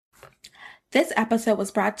This episode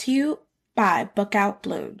was brought to you by Bookout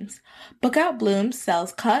Blooms. Bookout Blooms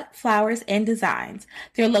sells cut, flowers, and designs.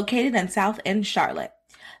 They're located in South End, Charlotte.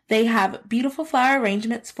 They have beautiful flower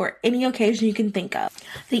arrangements for any occasion you can think of.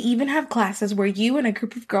 They even have classes where you and a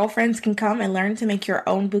group of girlfriends can come and learn to make your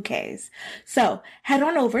own bouquets. So head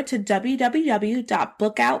on over to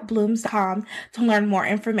www.bookoutblooms.com to learn more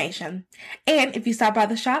information. And if you stop by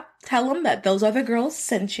the shop, tell them that those other girls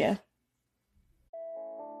sent you.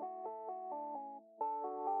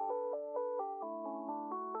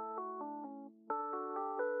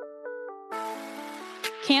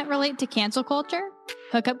 Can't relate to cancel culture,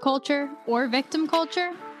 hookup culture, or victim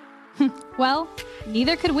culture? Well,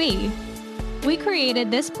 neither could we. We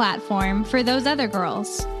created this platform for those other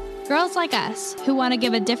girls. Girls like us who want to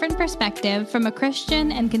give a different perspective from a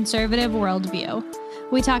Christian and conservative worldview.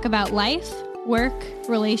 We talk about life, work,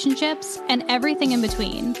 relationships, and everything in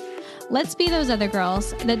between. Let's be those other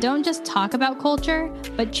girls that don't just talk about culture,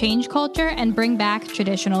 but change culture and bring back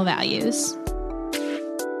traditional values.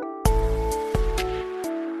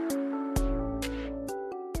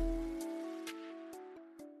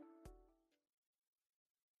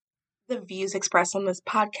 The views expressed on this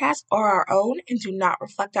podcast are our own and do not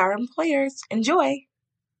reflect our employers. Enjoy.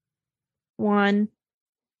 One.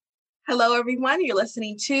 Hello, everyone. You're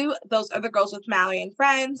listening to Those Other Girls with Mallory and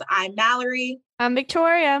Friends. I'm Mallory. I'm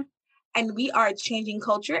Victoria. And we are changing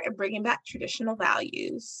culture and bringing back traditional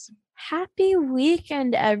values. Happy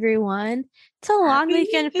weekend, everyone. It's a long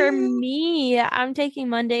weekend for me. I'm taking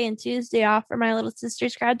Monday and Tuesday off for my little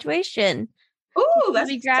sister's graduation. Ooh, that's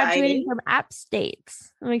She'll be graduating from App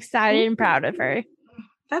States. I'm excited and proud of her.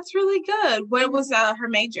 That's really good. What was her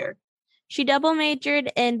major? She double majored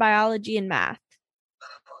in biology and math.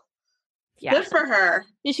 Yeah. Good for her.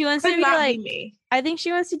 She wants to be like, I think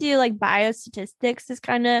she wants to do like biostatistics is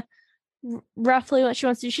kind of roughly what she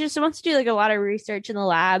wants to do. She just wants to do like a lot of research in the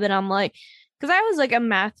lab. And I'm like, because I was like a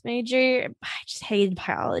math major, I just hated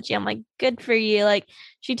biology. I'm like, good for you. Like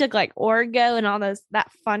she took like orgo and all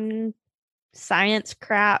that fun science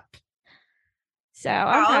crap. So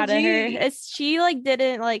I'm proud of her. She like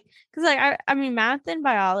didn't like, because like I mean math and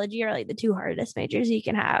biology are like the two hardest majors you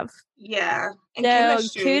can have. Yeah. And so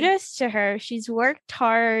chemistry. Kudos to her. She's worked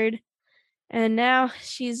hard and now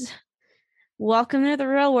she's welcome to the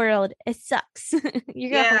real world. It sucks.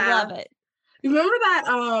 You're gonna love it. You remember that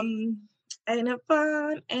ain't it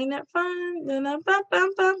fun? Ain't it fun? What is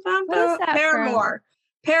that? Paramore.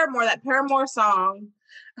 That Paramore song.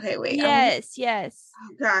 Okay, wait. Yes. Oh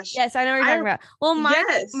gosh. Yes, I know what you're talking about. Well,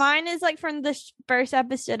 mine is like from the first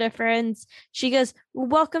episode of Friends. She goes,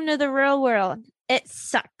 "Welcome to the real world. It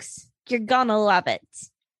sucks. You're gonna love it."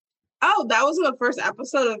 Oh, that was in the first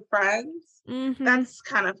episode of Friends. Mm-hmm. That's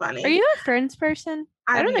kind of funny. Are you a Friends person?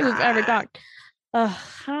 I don't think we've ever talked. I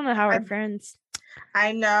don't know how we're friends.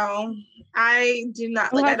 I know. I do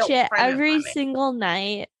not watch I don't it every single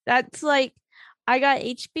night. That's like I got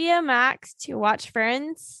HBO Max to watch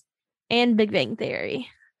Friends and Big Bang Theory.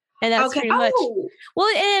 And that's pretty much. Well,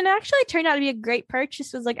 and it actually turned out to be a great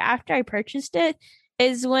purchase. Was like after I purchased it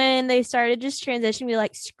is when they started just transitioning me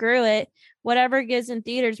like, screw it. Whatever gives in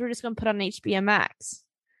theaters, we're just going to put on HBO Max,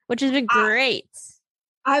 which has been great.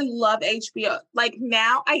 I love HBO. Like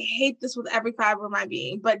now, I hate this with every fiber of my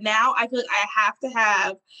being, but now I have to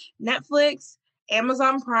have Netflix,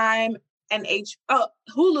 Amazon Prime, and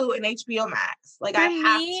Hulu and HBO Max. Like I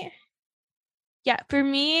have to. Yeah, for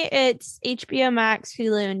me, it's HBO Max,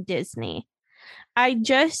 Hulu, and Disney. I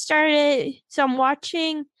just started, so I'm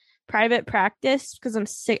watching Private Practice because I'm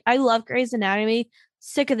sick. I love Grey's Anatomy.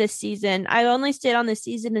 Sick of this season. I only stayed on this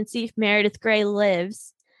season and see if Meredith Grey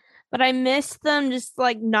lives. But I miss them just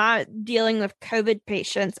like not dealing with COVID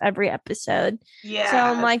patients every episode. Yeah. So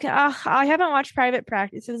I'm like, I haven't watched Private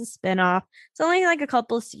Practice. It was a spinoff. It's only like a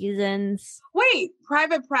couple seasons. Wait,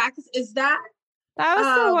 Private Practice, is that? That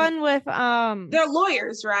was the one with they're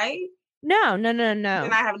lawyers, right? No. Then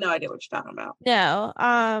I have no idea what you're talking about. No.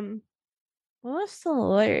 What was the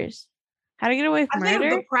lawyers? How to Get Away with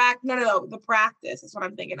Murder? The Practice is what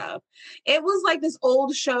I'm thinking of. It was like this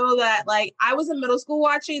old show that like I was in middle school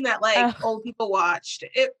watching that like old people watched.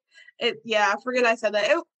 I forget I said that.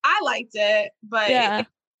 I liked it, but it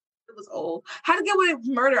was old. How to Get Away with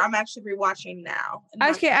Murder, I'm actually rewatching now.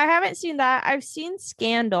 Okay, I haven't seen that. I've seen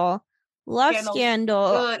Scandal. Love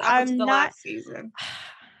Scandal. Good. I'm not last season.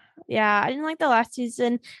 Yeah, I didn't like the last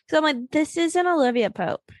season because I'm like, this isn't Olivia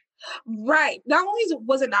Pope. Right. Not only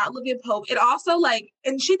was it not Olivia Pope, it also like,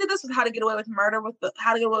 and she did this with How to Get Away with Murder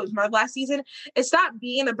last season. It stopped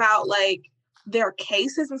being about like their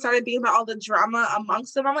cases and started being about all the drama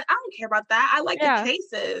amongst them. I'm like, I don't care about that. I like the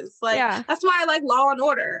cases. Like, that's why I like Law and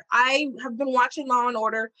Order. I have been watching Law and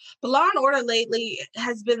Order, but Law and Order lately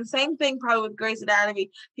has been the same thing probably with Grey's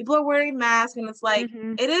Anatomy. People are wearing masks and it's like,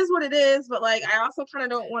 it is what it is, but like, I also kind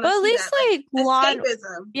of don't want to see least that. Like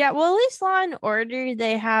escapism. Well, at least Law and Order,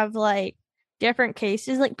 they have like different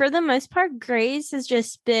cases. Like for the most part, Grey's has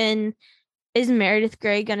just been, is Meredith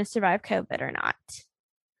Grey going to survive COVID or not?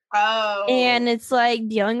 Oh. And it's like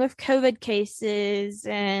dealing with COVID cases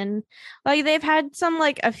and like they've had some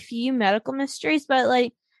like a few medical mysteries, but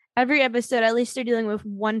like every episode at least they're dealing with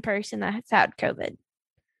one person that's had COVID.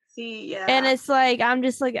 See, yeah. And it's like I'm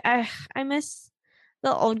just like I miss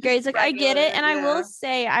the old Greys. Like I get it, and I will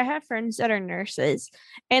say I have friends that are nurses,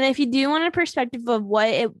 and if you do want a perspective of what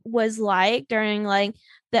it was like during like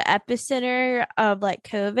the epicenter of like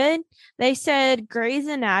COVID, they said Grey's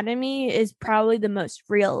Anatomy is probably the most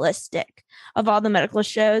realistic of all the medical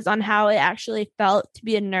shows on how it actually felt to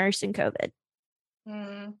be a nurse in COVID.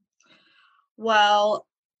 Well,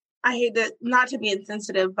 I hate that, not to be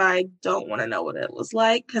insensitive, but I don't want to know what it was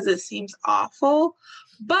like because it seems awful.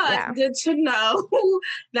 But good to know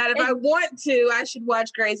that if I want to, I should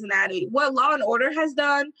watch Grey's Anatomy. What Law and Order has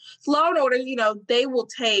done, Law and Order, you know, they will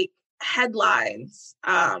take headlines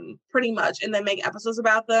pretty much and then make episodes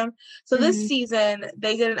about them. So this season,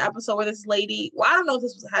 they did an episode where this lady, well, I don't know if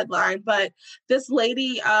this was a headline, but this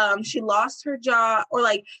lady, she lost her job, or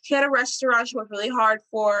like she had a restaurant she worked really hard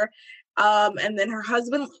for. And then her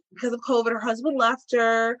husband, because of COVID, her husband left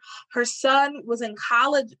her. Her son was in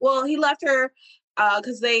college. Well, he left her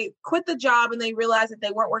because they quit the job and they realized that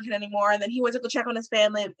they weren't working anymore. And then he went to go check on his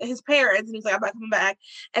family, his parents, and he's like, I'm not coming back.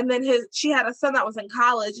 And then she had a son that was in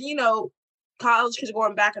college. You know, college kids are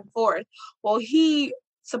going back and forth. Well, he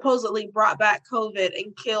supposedly brought back COVID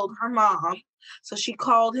and killed her mom. So she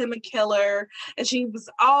called him a killer and she was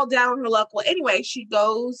all down on her luck. Well, anyway, she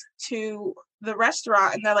goes to the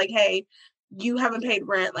restaurant and they're like, hey, you haven't paid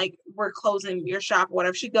rent, like we're closing your shop or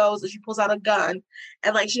whatever. She goes and she pulls out a gun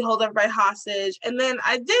and like she holds everybody hostage. And then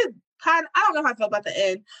I don't know how I felt about the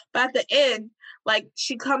end, but at the end, like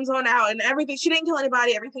she comes on out and everything, she didn't kill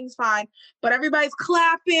anybody, everything's fine, but everybody's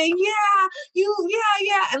clapping,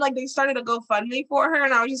 yeah, and like they started a GoFundMe for her,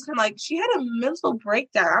 and I was just kind of like, she had a mental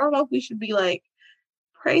breakdown. I don't know if we should be like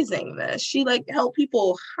praising this. She like held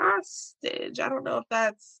people hostage. I don't know if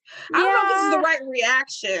that's, I don't know if this is the right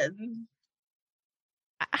reaction.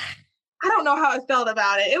 I don't know how I felt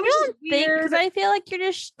about it. It was just weird. Because I feel like you're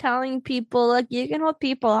just telling people, like, you can hold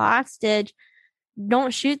people hostage,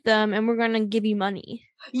 don't shoot them, and we're going to give you money.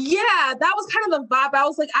 Yeah, that was kind of the vibe. I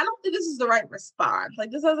was like, I don't think this is the right response.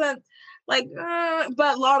 Like, this doesn't, like,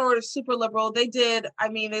 but Law & Order is super liberal. They did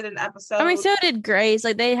an episode. I mean, so did Grey's.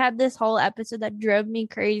 Like, they had this whole episode that drove me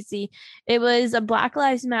crazy. It was a Black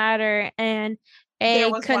Lives Matter and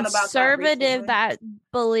a conservative that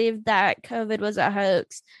believed that COVID was a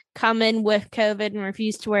hoax come in with COVID and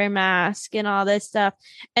refused to wear a mask and all this stuff.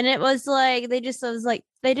 And it was like, they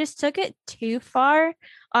just took it too far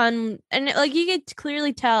on, and like, you could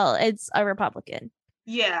clearly tell it's a Republican.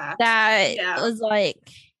 Yeah. That was like,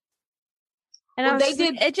 and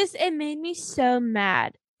it made me so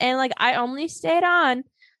mad. And like, I only stayed on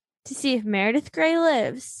to see if Meredith Grey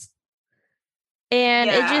lives. And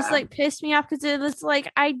it just like pissed me off because it was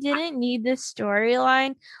like, I didn't need this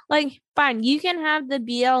storyline. Like, fine, you can have the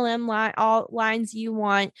BLM all lines you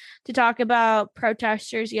want to talk about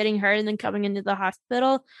protesters getting hurt and then coming into the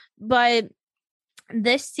hospital, but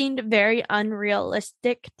this seemed very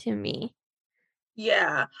unrealistic to me.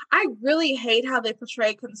 Yeah, I really hate how they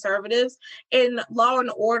portray conservatives. In Law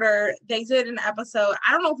and Order, they did an episode,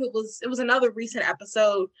 I don't know if it was another recent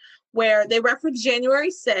episode where they referenced January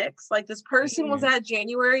 6th. Like, this person was at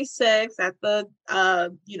January 6th at the,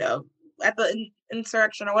 at the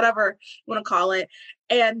insurrection or whatever you want to call it.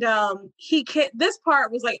 And this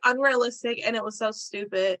part was like unrealistic and it was so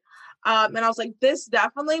stupid. And I was like, this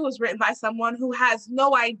definitely was written by someone who has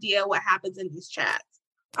no idea what happens in these chats.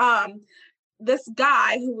 This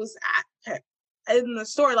guy who was in the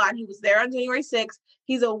storyline, he was there on January 6th.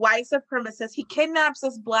 He's a white supremacist. He kidnaps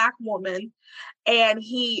this Black woman and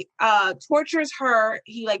he tortures her.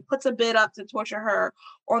 He like puts a bid up to torture her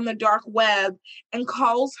on the dark web and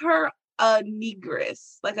calls her a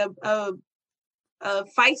negress, like a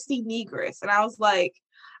feisty negress. And I was like,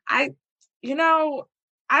 I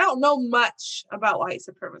don't know much about white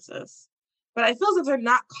supremacists, but I feel as if they're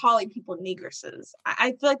not calling people negresses.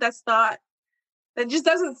 I feel like that just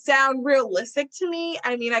doesn't sound realistic to me.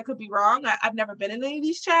 I mean, I could be wrong. I've never been in any of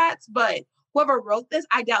these chats, but whoever wrote this,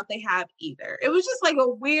 I doubt they have either. It was just like a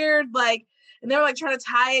weird, like, and they were like trying to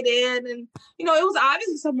tie it in, and it was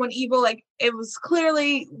obviously someone evil. Like it was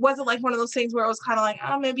clearly wasn't like one of those things where it was kind of like,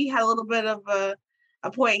 oh, maybe he had a little bit of a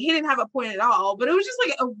point. He didn't have a point at all, but it was just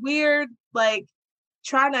like a weird, like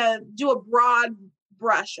trying to do a broad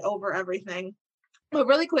brush over everything. But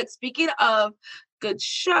really quick, speaking of good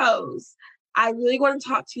shows, I really want to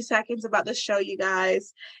talk 2 seconds about the show, you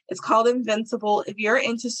guys. It's called Invincible. If you're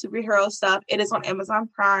into superhero stuff, it is on Amazon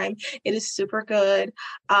Prime. It is super good.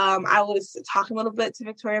 I was talking a little bit to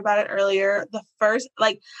Victoria about it earlier. I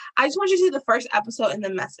just want you to see the first episode and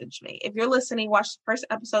then message me. If you're listening, watch the first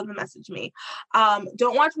episode and then message me.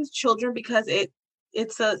 Don't watch with children because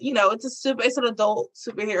it's an adult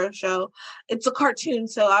superhero show. It's a cartoon,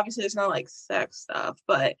 so obviously there's no like sex stuff,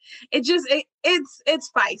 but it's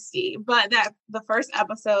feisty. But the first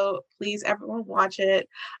episode, please everyone watch it.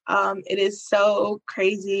 It is so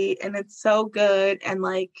crazy and it's so good, and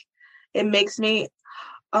like it makes me,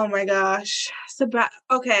 oh my gosh.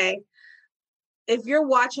 Okay. If you're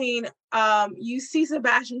watching, you see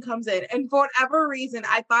Sebastian comes in, and for whatever reason,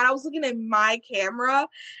 I thought I was looking at my camera,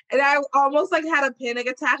 and I almost like had a panic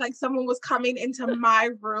attack, like someone was coming into my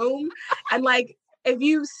room. And like, if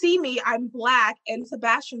you see me, I'm black and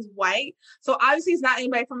Sebastian's white, so obviously he's not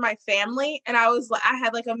anybody from my family. And I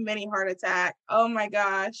had like a mini heart attack. Oh my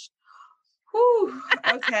gosh. Whew,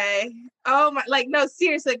 okay. Oh my, like, no,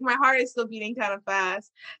 seriously, like, my heart is still beating kind of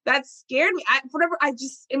fast. That scared me.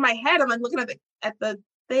 In my head, I'm like looking at the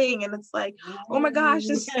thing, and it's like, oh my gosh,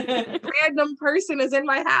 this random person is in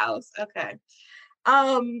my house. Okay.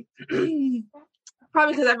 Probably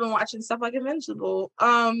because I've been watching stuff like Invincible.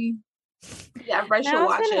 Yeah, Bryce should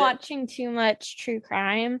watch it. I've been watching too much true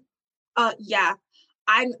crime. Yeah.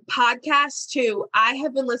 I'm podcasts too. I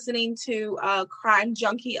have been listening to Crime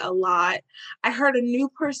Junkie a lot. I heard a new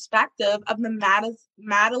perspective of the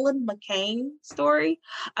Madeleine McCann story.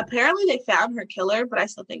 Apparently they found her killer, but I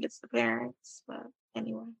still think it's the parents. But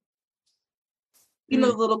anyway. The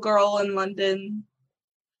little girl in London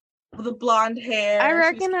with the blonde hair. I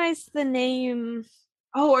recognize the name.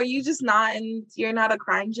 Oh, are you just you're not a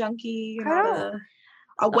crime junkie? You're not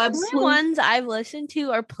a web sleuth? The ones I've listened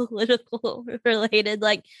to are political related,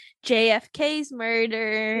 like JFK's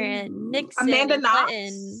murder and Nixon. Amanda and Knox.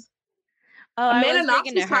 Clinton. Amanda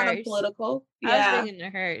Knox was kind of political. Yeah. I was thinking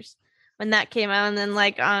of hers when that came out, and then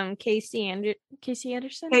like Casey Anderson. Casey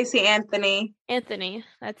Anthony.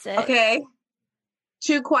 That's it. Okay.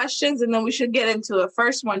 2 questions, and then we should get into it.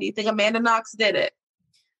 First one, do you think Amanda Knox did it?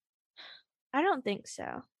 I don't think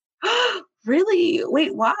so. Really?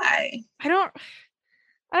 Wait, why? I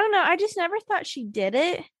don't know. I just never thought she did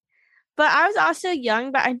it. But I was also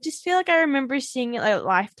young, but I just feel like I remember seeing it like a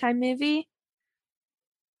Lifetime movie.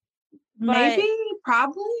 Maybe?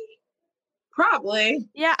 Probably.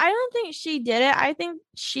 Yeah, I don't think she did it. I think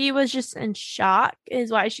she was just in shock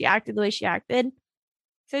is why she acted the way she acted.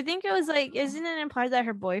 So I think it was like, isn't it implied that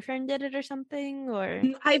her boyfriend did it or something? Or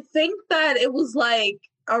I think that it was like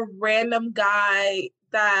a random guy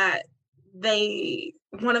that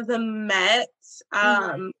one of them met,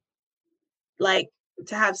 like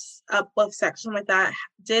to have both sex, something like that,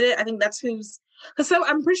 did it. I think that's because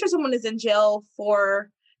I'm pretty sure someone is in jail for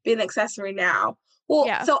being an accessory now. Well,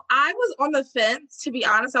 yeah. So I was on the fence, to be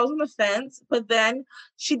honest. I was on the fence, but then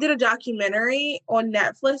she did a documentary on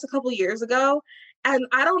Netflix a couple years ago, and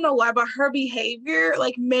I don't know why, but her behavior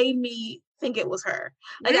like made me think it was her.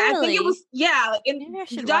 Like really? I think it was, yeah. Like in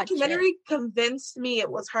the documentary convinced me it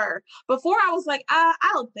was her. Before I was like, I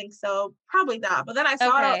don't think so, probably not. But then I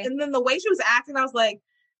saw it, and then the way she was acting, I was like,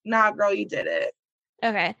 nah, girl, you did it.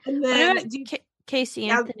 Okay. And then Casey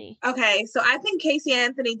Anthony. Okay, so I think Casey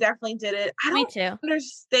Anthony definitely did it. I don't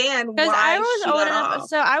understand why. I was old enough.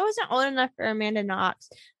 So I wasn't old enough for Amanda Knox,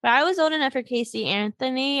 but I was old enough for Casey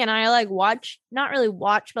Anthony, and I like not really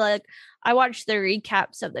watch, but like I watched the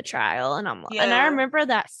recaps of the trial, and and I remember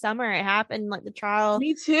that summer it happened, like the trial.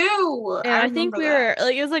 Me too. And I think we were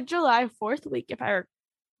like, it was like July 4th week, if I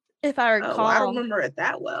recall. Oh, I don't remember it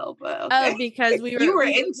that well, but okay. Oh, because we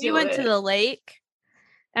went to the lake.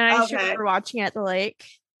 And I just remember watching at the lake.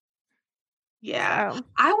 Yeah. So.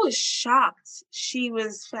 I was shocked she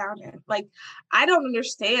was found in. Like, I don't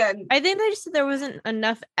understand. I think they just said there wasn't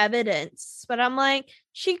enough evidence. But I'm like,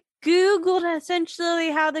 she Googled essentially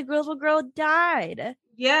how the little girl died.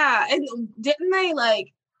 Yeah. And didn't they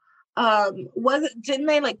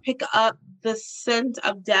pick up the scent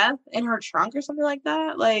of death in her trunk or something like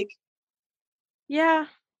that? Like, yeah.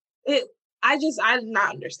 I did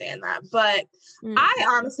not understand that, but I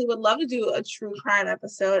honestly would love to do a true crime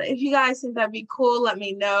episode. If you guys think that'd be cool, let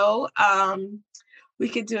me know. We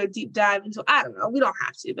could do a deep dive into, I don't know, we don't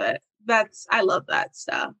have to, but I love that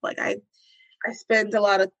stuff. Like I spend a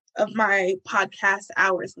lot of my podcast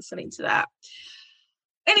hours listening to that.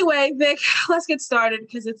 Anyway, Vic, let's get started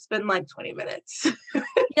because it's been like 20 minutes.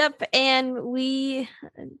 Yep. And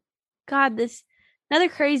this another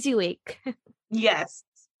crazy week. Yes.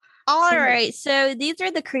 All right. So these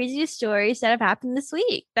are the craziest stories that have happened this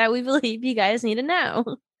week that we believe you guys need to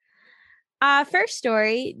know. First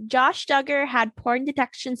story, Josh Duggar had porn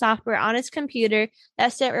detection software on his computer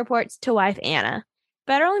that sent reports to wife Anna.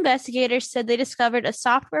 Federal investigators said they discovered a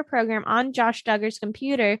software program on Josh Duggar's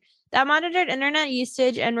computer that monitored internet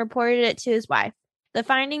usage and reported it to his wife. The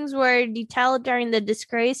findings were detailed during the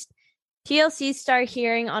disgraced TLC Star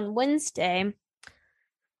hearing on Wednesday.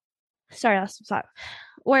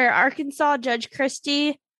 Where Arkansas Judge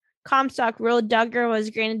Christy Comstock ruled Duggar was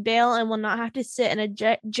granted bail and will not have to sit in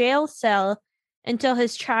a jail cell until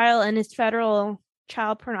his trial in his federal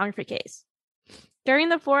child pornography case. During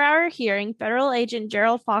the 4-hour hearing, federal agent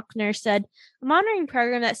Gerald Faulkner said a monitoring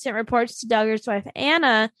program that sent reports to Duggar's wife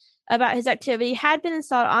Anna about his activity had been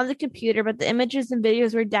installed on the computer, but the images and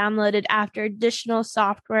videos were downloaded after additional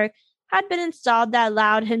software had been installed that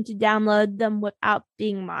allowed him to download them without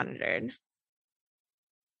being monitored.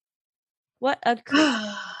 What a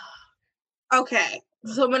Okay,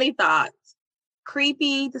 so many thoughts.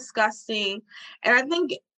 Creepy, disgusting, and I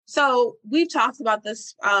think so. We've talked about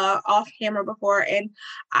this off camera before, and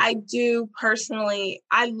I do personally.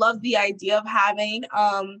 I love the idea of having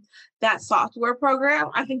that software program.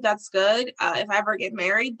 I think that's good. If I ever get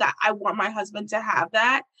married, that I want my husband to have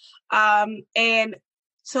that. And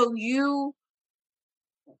so you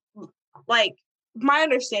like. My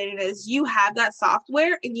understanding is you have that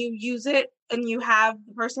software and you use it and you have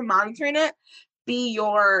the person monitoring it be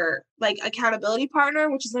your like accountability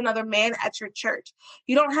partner, which is another man at your church.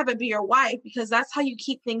 You don't have it be your wife because that's how you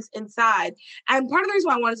keep things inside. And part of the reason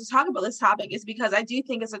why I wanted to talk about this topic is because I do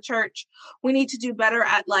think as a church, we need to do better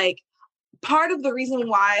at like part of the reason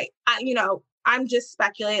why I'm just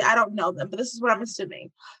speculating. I don't know them, but this is what I'm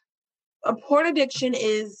assuming. A porn addiction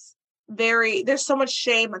is there's so much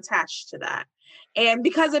shame attached to that. And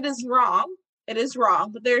because it is wrong,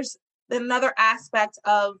 but there's another aspect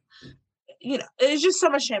of, there's just so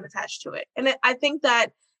much shame attached to it. And I think that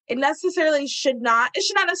it should not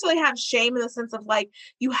necessarily have shame in the sense of like,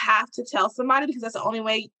 you have to tell somebody because that's the only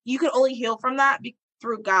way you can only heal from that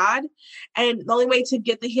through God. And the only way to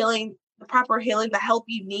get the proper healing, the help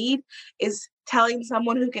you need is telling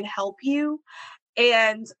someone who can help you.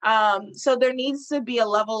 And so there needs to be a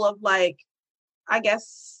level of like, I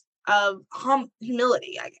guess, of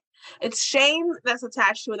humility. It's shame that's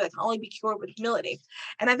attached to it that can only be cured with humility.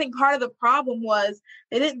 And I think part of the problem was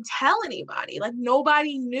they didn't tell anybody. Like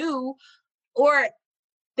nobody knew, or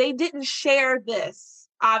they didn't share this,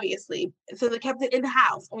 obviously. So they kept it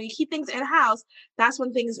in-house. When you keep things in-house, that's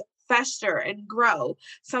when things fester and grow.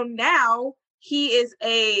 So now he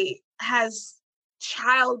has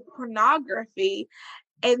child pornography.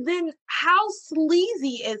 And then how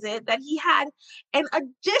sleazy is it that he had an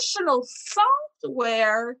additional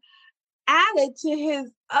software added to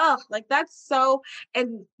his, that's so,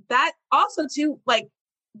 and that also too, like,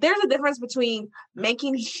 there's a difference between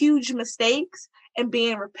making huge mistakes and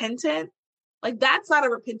being repentant. Like, that's not a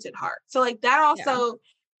repentant heart. So, like, that also,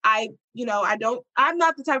 yeah. I'm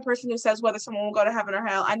not the type of person who says whether someone will go to heaven or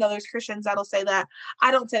hell. I know there's Christians that'll say that.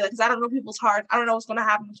 I don't say that because I don't know people's hearts. I don't know what's going to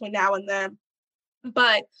happen between now and then.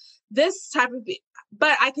 But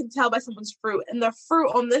but I can tell by someone's fruit, and the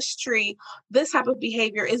fruit on this tree, this type of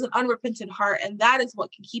behavior is an unrepentant heart. And that is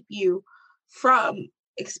what can keep you from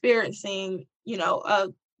experiencing, a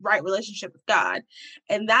right relationship with God.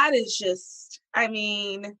 And that is just,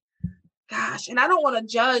 gosh, and I don't want to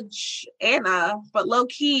judge Anna, but low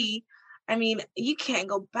key, you can't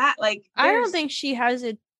go back. Like, I don't think she has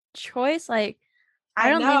a choice. Like, I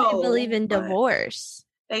don't think they believe in divorce.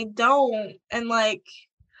 They don't. And like,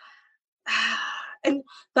 and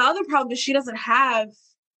the other problem is she doesn't have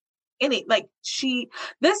any, like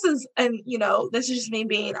this is just me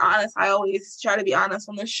being honest. I always try to be honest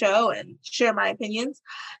on this show and share my opinions.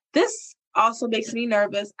 This also makes me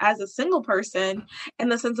nervous as a single person in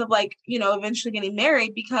the sense of like, eventually getting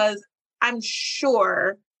married, because I'm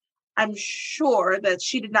sure that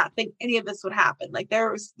she did not think any of this would happen. Like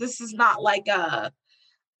this is not like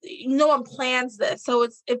no one plans this. So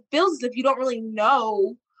it feels as if you don't really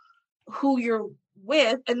know who you're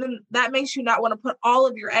with, and then that makes you not want to put all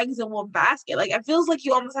of your eggs in one basket. Like it feels like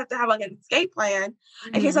you almost have to have like an escape plan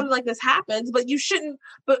in case something like this happens, but you shouldn't.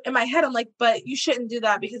 But in my head I'm like, but you shouldn't do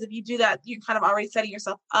that, because if you do that, you're kind of already setting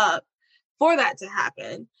yourself up for that to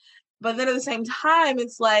happen. But then at the same time,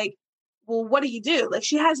 it's like, well, what do you do? Like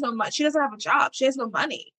she has no money. She doesn't have a job. She has no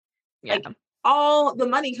money. Yeah. Like all the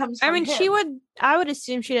money comes from I mean, him. I would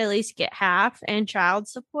assume she'd at least get half and child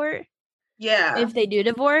support Yeah. if they do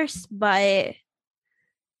divorce, but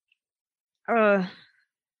uh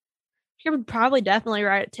she would probably definitely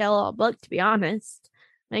write a tell-all book, to be honest.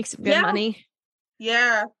 Make some good Yeah. money.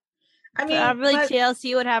 Yeah. I mean, probably but,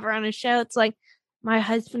 TLC would have her on a show. It's like, my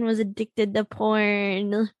husband was addicted to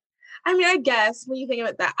porn. I mean, I guess when you think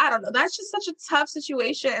about that, I don't know. That's just such a tough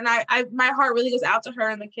situation, and I my heart really goes out to her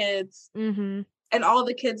and the kids, Mm-hmm. and all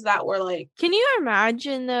the kids that were like. Can you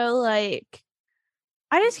imagine though? Like,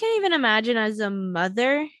 I just can't even imagine as a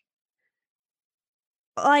mother.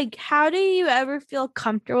 Like, how do you ever feel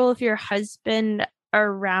comfortable with your husband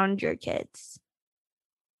around your kids?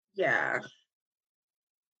 Yeah.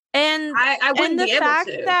 And I wouldn't the be able fact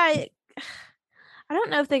to. that I don't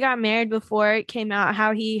know if they got married before it came out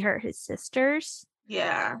how he hurt his sisters.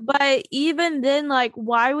 Yeah. But even then, like,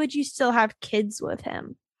 why would you still have kids with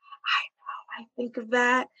him? I think of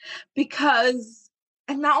that because,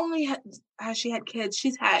 and not only has she had kids,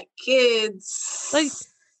 she's had kids. Like,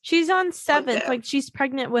 she's on 7th. Like, she's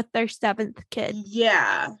pregnant with their 7th kid.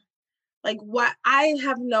 Yeah. Like, what? I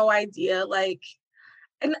have no idea. Like,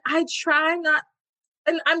 and I try not,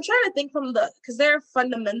 and I'm trying to think from because they're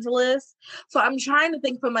fundamentalists. So I'm trying to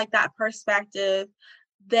think from like that perspective.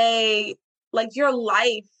 They, like, your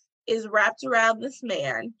life is wrapped around this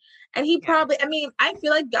man. And he probably, I mean, I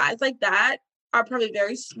feel like guys like that are probably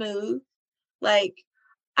very smooth. Like,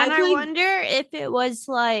 and I wonder if it was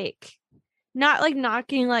like, not like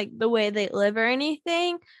knocking like the way they live or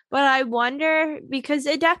anything, but I wonder because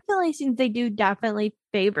it definitely seems they do definitely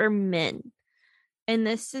favor men in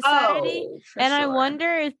this society. And I wonder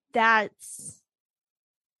if that's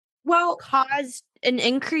caused an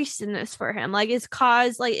increase in this for him. Like, it's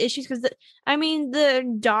caused like issues because I mean,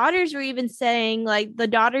 the daughters were even saying, like, the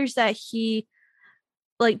daughters that he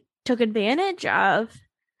like took advantage of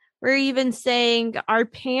were even saying our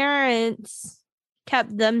parents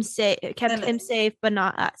kept him safe, but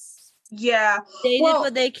not us. Yeah. They did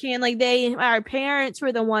what they can. Like, our parents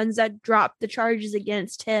were the ones that dropped the charges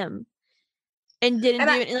against him and didn't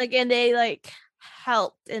do it. Like, and they like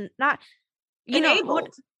helped and not, enabled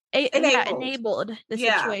the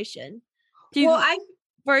situation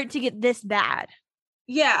for it to get this bad.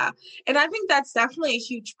 Yeah. And I think that's definitely a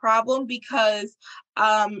huge problem because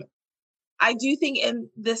I do think in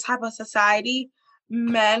this type of society,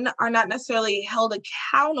 men are not necessarily held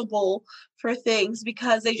accountable for things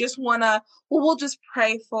because they just want to, well, we'll just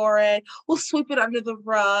pray for it. We'll sweep it under the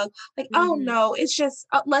rug. Like, oh no, it's just,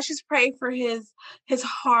 let's just pray for his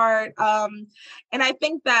heart. And I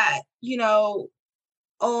think that,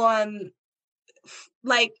 on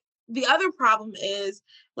like the other problem is,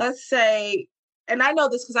 let's say, and I know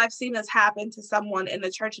this because I've seen this happen to someone in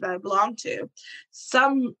the church that I belong to.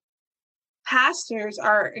 Some pastors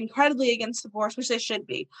are incredibly against divorce, which they should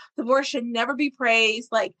be. Divorce should never be praised.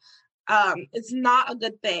 Like, it's not a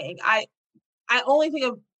good thing. I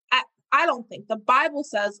don't think the Bible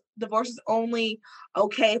says divorce is only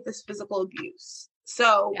okay if it's physical abuse.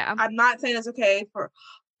 So yeah. I'm not saying it's okay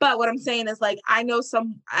but what I'm saying is, like, I know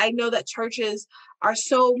that churches are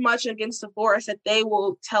so much against divorce that they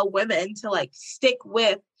will tell women to like stick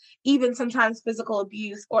with even sometimes physical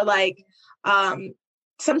abuse or like,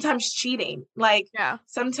 sometimes cheating. Like,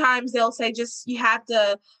 sometimes they'll say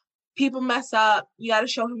people mess up, you got to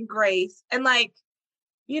show him grace. And like,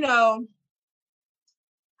 I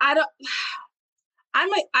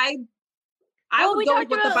would go with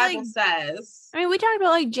what the Bible says. I mean, we talked about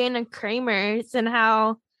like Jana Kramers and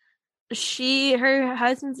how her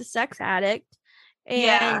husband's a sex addict.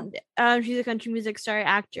 And she's a country music star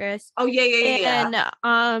actress. Oh yeah.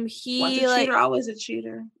 And he once a cheater, always a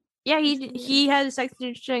cheater. Yeah, he had a sex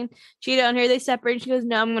addiction, cheated on her. They separated. She goes,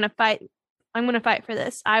 "No, I'm gonna fight. I'm gonna fight for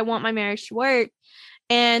this. I want my marriage to work."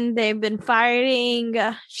 And they've been fighting.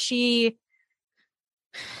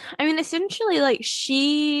 Essentially, like,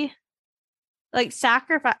 she like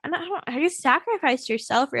sacrificed. I guess sacrificed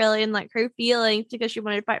herself really, and like her feelings because she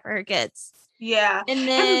wanted to fight for her kids. Yeah. And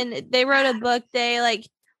then they wrote a book. They like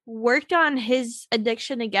worked on his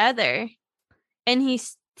addiction together, and he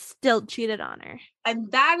still cheated on her.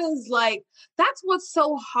 And that is like, that's what's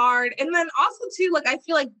so hard. And then also too, like, I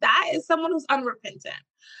feel like that is someone who's unrepentant.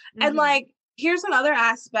 Mm-hmm. And like, here's another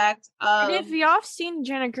aspect of, and if y'all have seen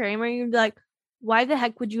Jana Kramer, you'd be like, why the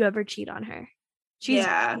heck would you ever cheat on her? She's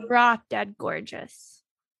drop dead gorgeous.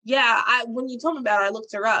 Yeah, when you told me about her, I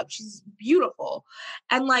looked her up. She's beautiful.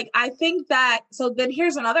 And like, I think that, so then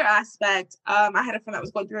here's another aspect. I had a friend that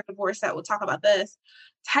was going through a divorce that would talk about this.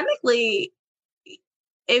 Technically,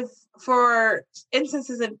 if for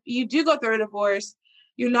instances, if you do go through a divorce,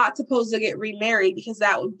 you're not supposed to get remarried because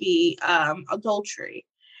that would be adultery.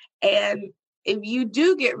 And if you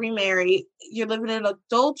do get remarried, you're living in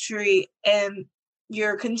adultery and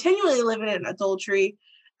you're continually living in adultery,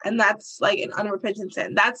 and that's like an unrepentant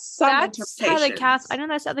sin. That's how the Catholic. I know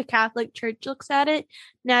that's how the Catholic Church looks at it.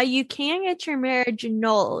 Now you can get your marriage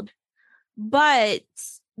annulled, but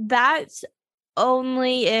that's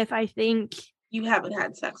only if I think you haven't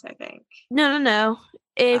had sex. I think no.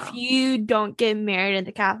 If you don't get married in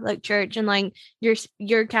the Catholic Church and like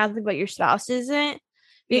you're Catholic but your spouse isn't,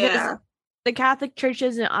 because the Catholic Church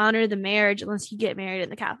doesn't honor the marriage unless you get married in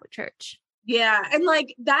the Catholic Church. Yeah, and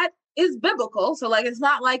like that is biblical. So like it's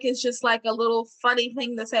not like it's just like a little funny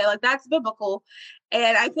thing to say. Like that's biblical.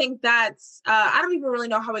 And I think that's I don't even really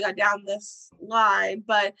know how we got down this line,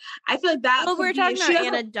 but I feel like that we're talking about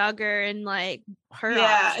Anna Duggar and like her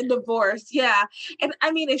and divorce. Yeah. And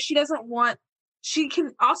I mean, if she doesn't want, she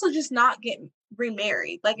can also just not get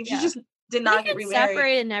remarried. Like if she just did not get remarried,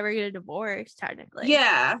 separate and never get a divorce technically.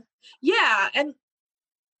 Yeah. And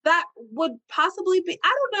that would possibly be,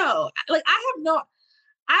 I don't know. Like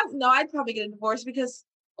I'd probably get a divorce because,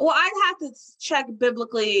 well, I'd have to check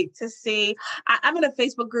biblically to see. I'm in a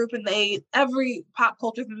Facebook group and every pop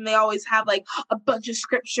culture thing, they always have like a bunch of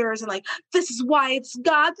scriptures and like, this is why it's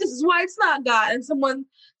God, this is why it's not God. And someone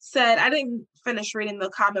said, I didn't finish reading the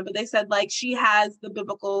comment, but they said like she has the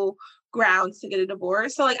biblical grounds to get a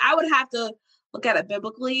divorce. So like I would have to look at it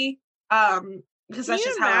biblically. Because that's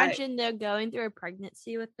just how imagine they're going through a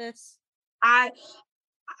pregnancy with this.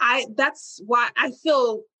 That's why I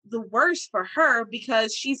feel the worst for her,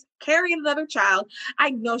 because she's carrying another child. I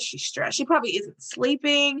know she's stressed. She probably isn't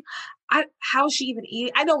sleeping. How's she even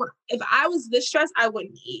eating? I know if I was this stressed, I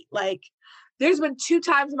wouldn't eat. Like there's been 2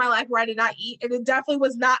 times in my life where I did not eat, and it definitely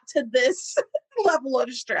was not to this level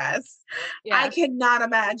of stress. Yeah. I cannot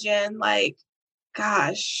imagine. Like,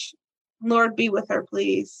 gosh, Lord be with her,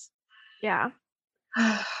 please. Yeah.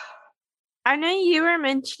 I know you were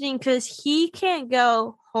mentioning because he can't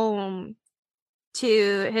go home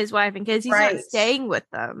to his wife and because he's not staying with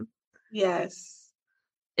them. Yes.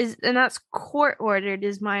 And that's court ordered,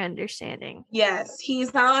 is my understanding. Yes,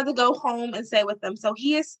 he's not allowed to go home and stay with them. So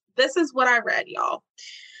this is what I read, y'all.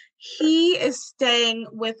 He is staying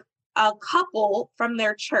with a couple from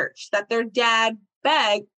their church that their dad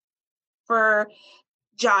begged for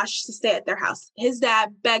Josh to stay at their house. His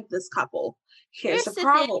dad begged this couple. Here's the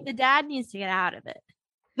problem. The dad needs to get out of it.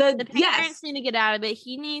 The parents need to get out of it.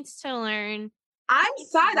 He needs to learn. I'm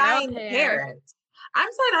side-eyeing the parents. I'm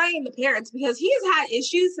side-eyeing the parents because he has had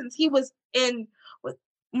issues since he was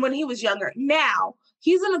when he was younger. Now,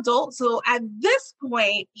 he's an adult, so at this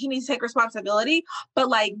point, he needs to take responsibility. But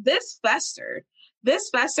like this festered.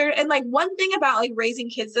 And like one thing about like raising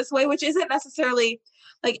kids this way, which isn't necessarily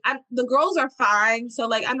like the girls are fine. So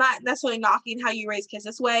like I'm not necessarily knocking how you raise kids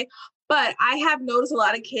this way. But I have noticed a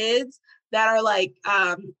lot of kids that are like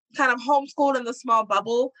kind of homeschooled in the small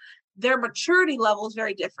bubble. Their maturity level is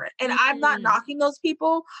very different. And I'm not knocking those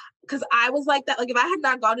people because I was like that. Like if I had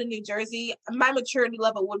not gone to New Jersey, my maturity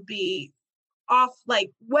level would be off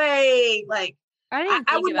like way like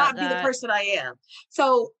I would not be the person I am.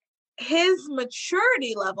 So his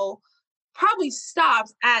maturity level probably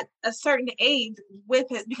stops at a certain age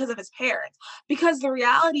because of his parents. Because the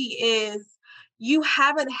reality is you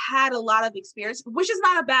haven't had a lot of experience, which is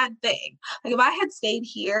not a bad thing. Like if I had stayed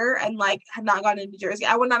here and like had not gone to New Jersey,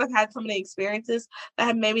 I would not have had so many experiences that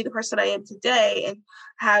have made me the person I am today and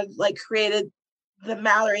have like created the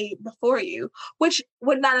Mallory before you, which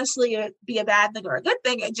would not necessarily be a bad thing or a good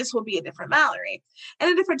thing. It just would be a different Mallory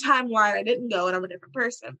and a different timeline. I didn't go and I'm a different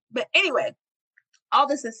person. But anyway, all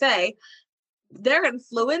this to say, their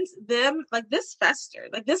influence, them, like this festered.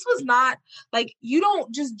 Like this was not like you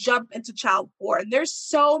don't just jump into child porn. There's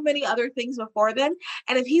so many other things before then.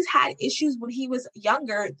 And if he's had issues when he was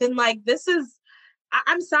younger, then like this is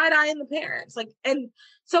I'm side-eyeing the parents. Like, and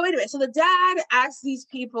so anyway, so the dad asked this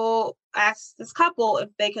couple if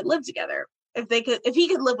they could live together, if he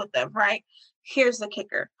could live with them, right? Here's the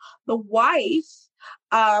kicker. The wife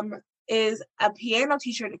is a piano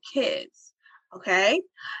teacher to kids. Okay.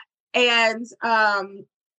 And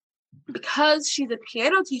because she's a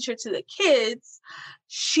piano teacher to the kids,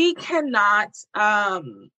 she cannot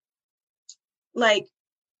like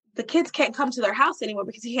the kids can't come to their house anymore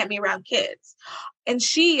because he can't be around kids. And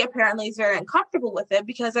she apparently is very uncomfortable with it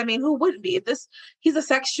because, I mean, who wouldn't be? He's a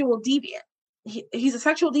sexual deviant. He's a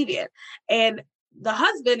sexual deviant. And the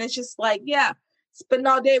husband is just like, yeah, spend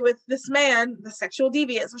all day with this man, the sexual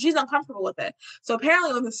deviant. So she's uncomfortable with it. So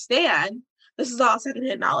apparently on the stand, this is all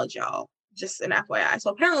secondhand knowledge, y'all, just an FYI.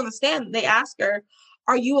 So apparently on the stand, they ask her,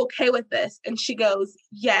 are you okay with this? And she goes,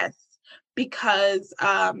 yes, because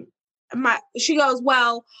she goes,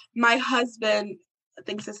 well, my husband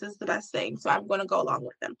thinks this is the best thing, so I'm going to go along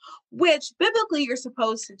with him, which biblically you're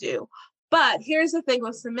supposed to do. But here's the thing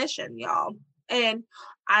with submission, y'all. And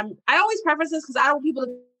I always preface this because I don't want people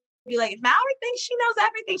to be like, Mallory thinks she knows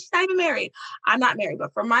everything. She's not even married. I'm not married,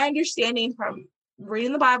 but from my understanding from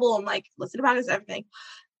reading the Bible and like listening to podcasts, everything,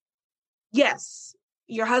 yes,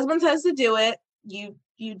 your husband says to do it, you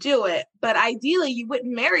do it. But ideally, you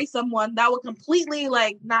wouldn't marry someone that would completely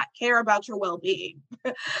like not care about your well-being.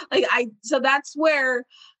 So that's where,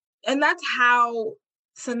 and that's how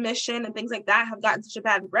submission and things like that have gotten such a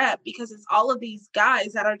bad rep, because it's all of these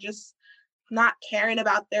guys that are just not caring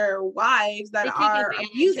about their wives that are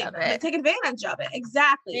abusing them. They take advantage of it.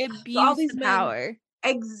 Exactly. They abuse all these power.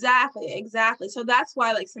 Exactly. So that's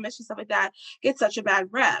why like submission, stuff like that, gets such a bad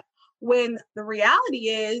rep. When the reality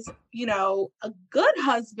is, you know, a good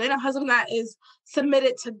husband, a husband that is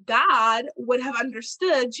submitted to God, would have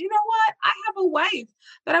understood, you know what? I have a wife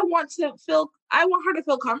that I want her to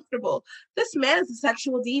feel comfortable. This man is a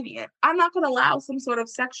sexual deviant. I'm not going to allow some sort of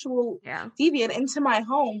sexual deviant into my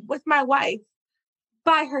home with my wife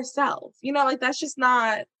by herself. You know, like that's just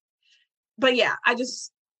not, but yeah,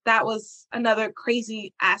 that was another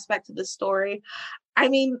crazy aspect of the story. I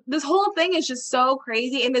mean, this whole thing is just so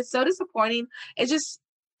crazy and it's so disappointing. It's just,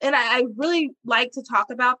 and I really like to talk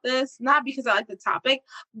about this, not because I like the topic,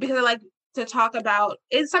 because I like to talk about,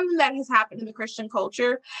 it's something that has happened in the Christian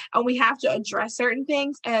culture and we have to address certain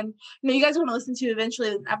things. And, you know, you guys want to listen to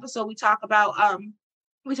eventually an episode, we talk a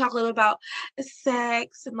little about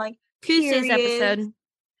sex and like Tuesday's episode.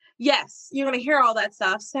 Yes, you're going to hear all that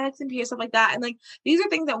stuff, sex and periods, stuff like that. And like, these are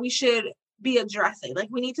things that we should be addressing. Like,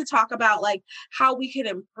 we need to talk about like how we can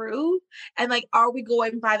improve and like, are we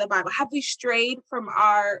going by the Bible? Have we strayed from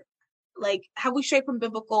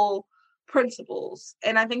biblical principles?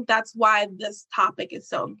 And I think that's why this topic is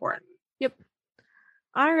so important. Yep.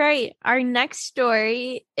 All right. Our next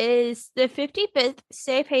story is the 55th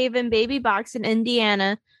Safe Haven Baby Box in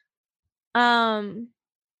Indiana. New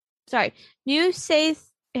Safe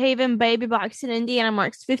Haven Baby Box in Indiana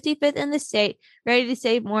marks 55th in the state, ready to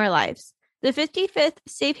save more lives. The 55th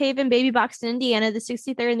Safe Haven Baby Box in Indiana, the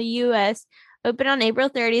 63rd in the U.S., opened on April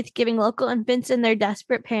 30th, giving local infants and their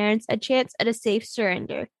desperate parents a chance at a safe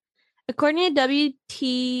surrender. According to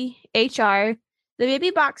WTHR, the baby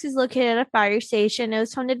box is located at a fire station. It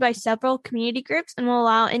was funded by several community groups and will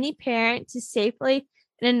allow any parent to safely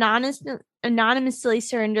and anonymously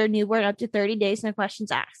surrender a newborn up to 30 days, no questions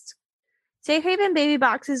asked. Safe Haven Baby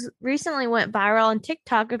Boxes recently went viral on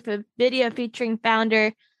TikTok with a video featuring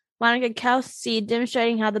founder Monica Kelsey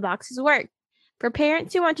demonstrating how the boxes work. For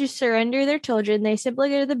parents who want to surrender their children, they simply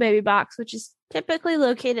go to the baby box, which is typically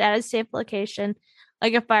located at a safe location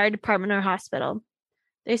like a fire department or hospital.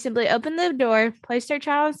 They simply open the door, place their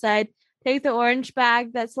child inside, take the orange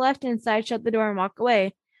bag that's left inside, shut the door, and walk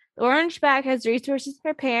away. The orange bag has resources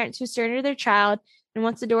for parents who surrender their child, and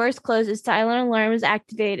once the door is closed, a silent alarm is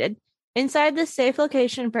activated. Inside this safe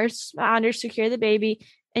location, first responders secure the baby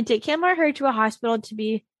and take him or her to a hospital to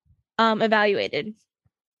be evaluated.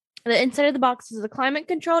 The inside of the box is climate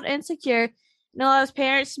controlled and secure and allows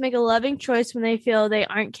parents to make a loving choice when they feel they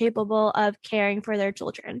aren't capable of caring for their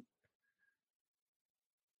children.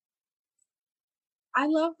 I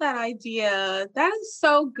love that idea. That is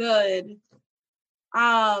so good.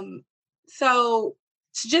 So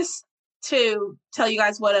just to tell you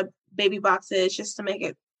guys what a baby box is, just to make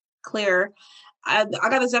it clear, I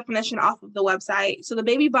got this definition off of the website. So the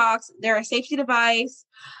baby box, they're a safety device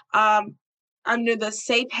under the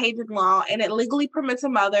Safe Haven law, and it legally permits a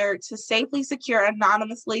mother to safely secure,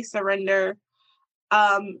 anonymously surrender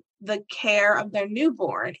the care of their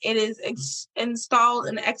newborn. It is installed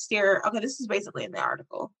in the exterior. Okay, this is basically in the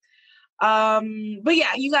article. But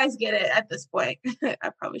yeah, you guys get it at this point. I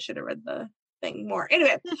probably should have read the thing more.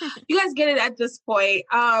 Anyway, you guys get it at this point.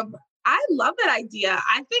 I love that idea.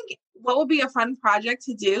 I think what would be a fun project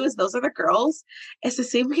to do is those are the girls, is to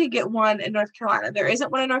see if we could get one in North Carolina. There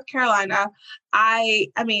isn't one in North Carolina. I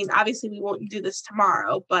mean, obviously we won't do this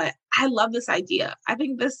tomorrow, but I love this idea. I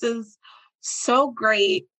think this is so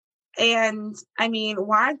great. And I mean,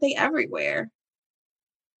 why aren't they everywhere?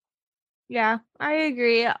 Yeah, I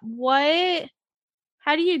agree.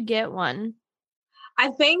 How do you get one? I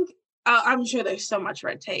think, I'm sure there's so much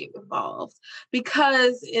red tape involved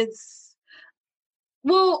because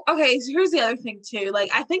well, okay, so here's the other thing too. Like,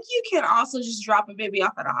 I think you can also just drop a baby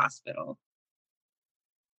off at a hospital.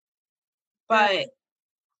 But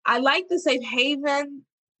I like the Safe Haven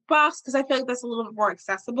box because I feel like that's a little bit more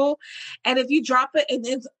accessible. And if you drop it, and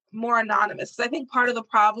it's more anonymous. Because I think part of the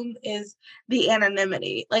problem is the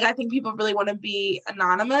anonymity. Like, I think people really want to be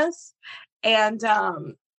anonymous. And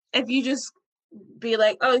if you just be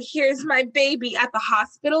like, oh, here's my baby at the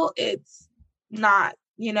hospital, it's not,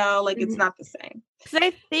 it's not the same. Because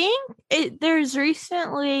I think there's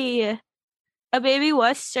recently a baby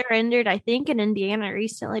was surrendered, I think, in Indiana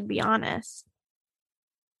recently, to be honest.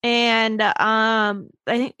 And I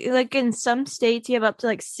think like in some states you have up to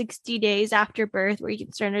like 60 days after birth where you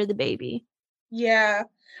can surrender the baby. Yeah.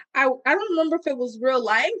 I don't remember if it was Real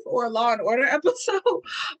Life or Law and Order episode,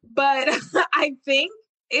 but I think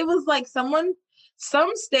it was like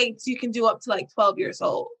some states you can do up to like 12 years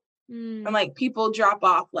old. And like people drop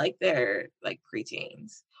off like their like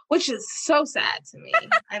preteens, which is so sad to me.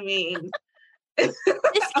 I mean, this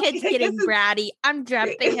kid's getting bratty. I'm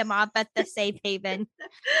dropping him off at the safe haven.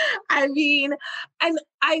 I mean, and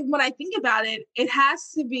when I think about it, it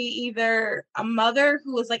has to be either a mother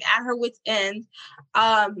who is like at her wit's end,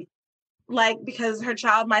 like because her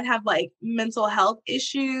child might have like mental health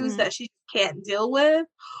issues that she can't deal with,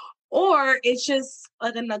 or it's just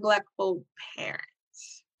like a neglectful parent.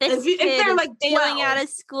 This kid if they're like failing out of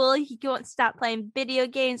school, he won't stop playing video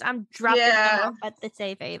games. I'm dropping him off at the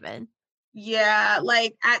safe haven. Yeah,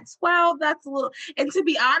 like at 12, that's a little. And to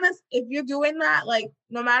be honest, if you're doing that, like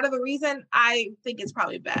no matter the reason, I think it's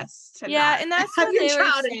probably best to not and that's have what your they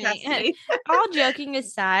child were in custody. All joking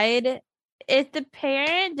aside, if the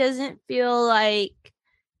parent doesn't feel like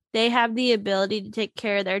they have the ability to take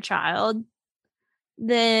care of their child,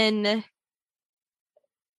 then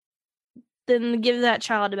give that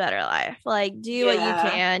child a better life. Like, do what you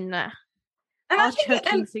can. All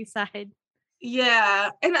joking aside. Yeah.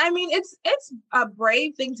 And I mean, it's a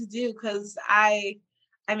brave thing to do because I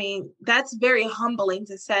mean, that's very humbling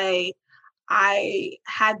to say I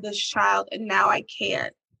had this child and now I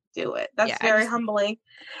can't do it. That's very humbling.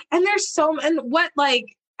 And and what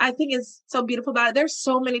like I think is so beautiful about it, there's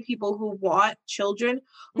so many people who want children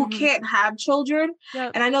who can't have children.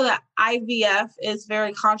 Yep. And I know that IVF is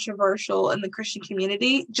very controversial in the Christian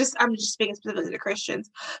community. I'm just speaking specifically to Christians.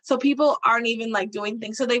 So people aren't even like doing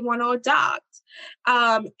things. So they want to adopt.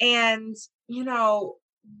 And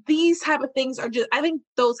these type of things are just, I think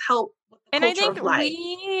those help with the culture of life.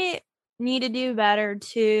 We need to do better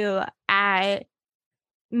too at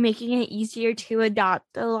making it easier to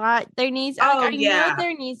adopt a lot. There needs I know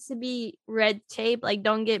there needs to be red tape, like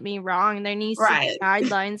don't get me wrong, there needs to be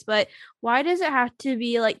guidelines, but why does it have to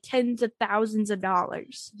be like tens of thousands of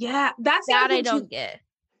dollars? Yeah, that's that I don't get.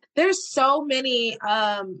 There's so many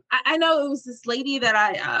I know it was this lady that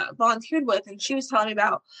I volunteered with, and she was telling me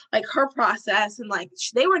about like her process, and like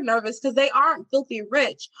they were nervous because they aren't filthy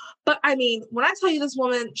rich. But I mean, when I tell you this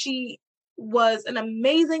woman, she was an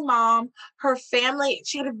amazing mom. Her family,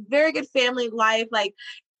 she had a very good family life. Like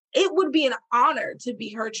it would be an honor to be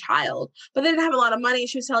her child, but they didn't have a lot of money.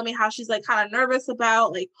 She was telling me how she's like kind of nervous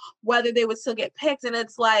about like whether they would still get picked. And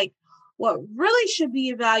it's like, what really should be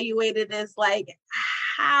evaluated is like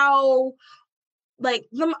how, like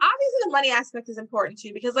obviously the money aspect is important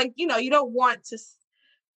too, because like, you don't want to,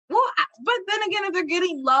 well, but then again, if they're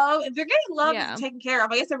getting love and taken care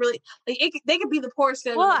of, I guess they're really like they could be the poorest.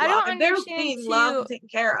 Well, I don't understand. They're being loved and taken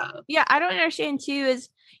care of. Yeah, I don't understand too. Is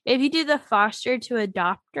if you do the foster to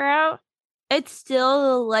adopt route, it's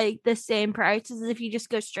still like the same price as if you just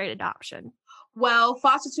go straight adoption. Well,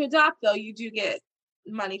 foster to adopt though, you do get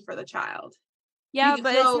money for the child. Yeah,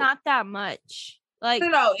 but it's not that much. Like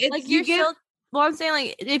no, it's like you're still. Well, I'm saying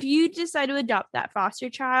like if you decide to adopt that foster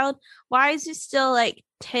child, why is it still like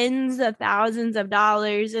tens of thousands of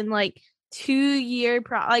dollars and like 2-year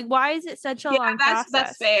like why is it such a long process?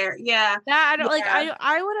 That's fair. Yeah. That I don't like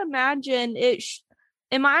I would imagine it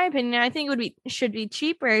in my opinion, I think should be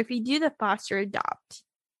cheaper if you do the foster adopt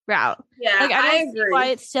route. Yeah. Like I don't see why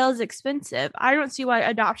it's still as expensive. I don't see why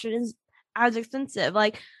adoption is as expensive.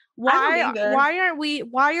 Like why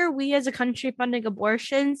are we as a country funding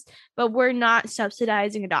abortions, but we're not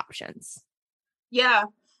subsidizing adoptions? Yeah.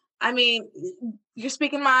 I mean, you're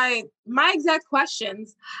speaking my exact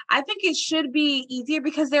questions. I think it should be easier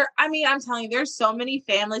because I'm telling you, there's so many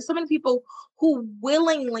families, so many people who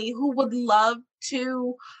would love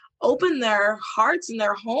to open their hearts and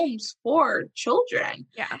their homes for children.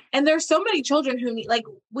 Yeah. And there's so many children who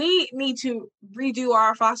we need to redo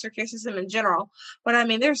our foster care system in general. But I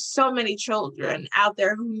mean, there's so many children out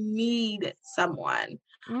there who need someone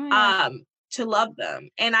to love them.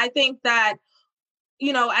 And I think that,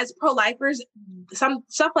 as pro-lifers, some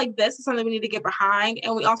stuff like this is something we need to get behind.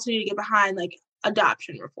 And we also need to get behind like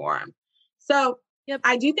adoption reform. So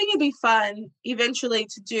I do think it'd be fun eventually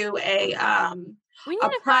to do we need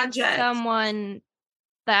to find someone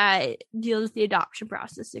that deals with the adoption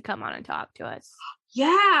process to come on and talk to us.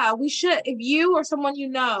 Yeah, we should. If you or someone you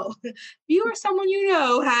know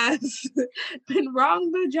has been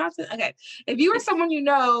wronged by Johnson. Okay. If you or someone you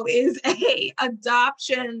know is a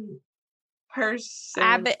adoption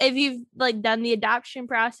person. If you've like done the adoption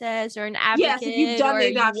process or an advocate, yes, if you've done the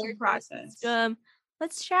adoption process,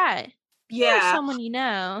 let's chat. Yeah, someone you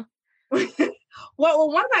know.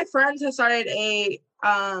 well, one of my friends has started a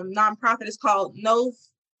nonprofit. It's called No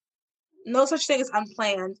Such Thing as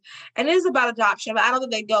Unplanned, and it is about adoption, but I don't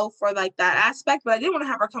think they go for like that aspect. But I did want to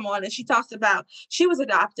have her come on, and she talks about she was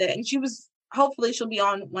adopted, and hopefully she'll be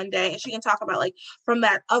on one day and she can talk about like from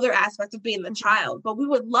that other aspect of being the child. But we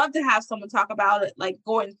would love to have someone talk about it, like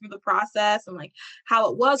going through the process and like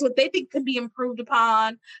how it was, what they think could be improved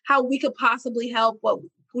upon, how we could possibly help,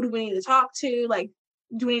 who do we need to talk to, like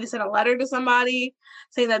do we need to send a letter to somebody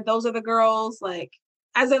saying that those are the girls, like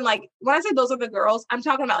as in like when I say those are the girls, I'm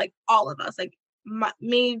talking about like all of us, like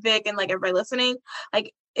me, Vic, and like everybody listening.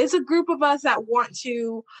 Like it's a group of us that want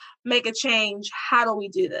to make a change. How do we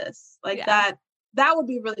do this? Like that would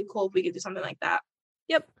be really cool if we could do something like that.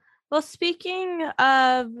 Yep. Well, speaking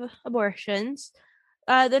of abortions,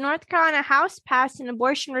 the North Carolina House passed an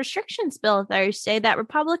abortion restrictions bill Thursday that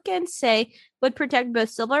Republicans say would protect both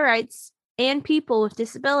civil rights and people with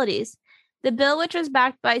disabilities. The bill, which was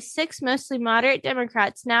backed by 6 mostly moderate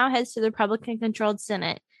Democrats, now heads to the Republican-controlled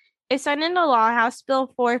Senate. If signed into law, House Bill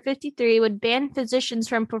 453 would ban physicians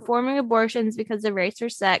from performing abortions because of race or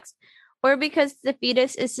sex, or because the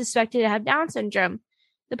fetus is suspected to have Down syndrome.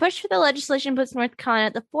 The push for the legislation puts North Carolina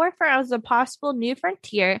at the forefront of a possible new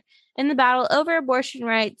frontier in the battle over abortion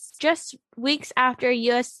rights, just weeks after a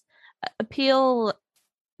U.S. appeal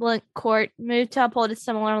court moved to uphold a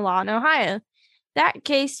similar law in Ohio. That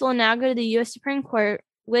case will now go to the U.S. Supreme Court,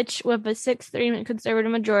 which, with a 6-3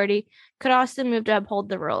 conservative majority, could also move to uphold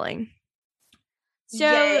the ruling. So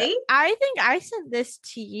Yay. I think I sent this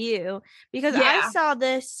to you because I saw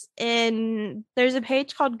this there's a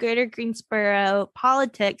page called Greater Greensboro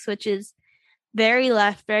Politics, which is very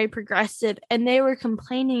left, very progressive, and they were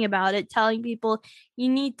complaining about it, telling people you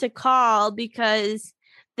need to call because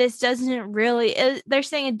this doesn't really, they're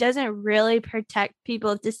saying it doesn't really protect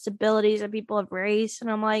people with disabilities and people of race. And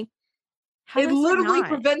I'm like, it literally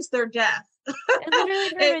prevents their death. It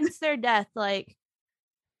literally prevents their death. Like,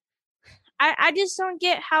 I just don't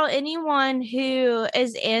get how anyone who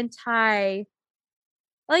is even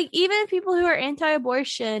people who are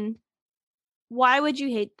anti-abortion, why would you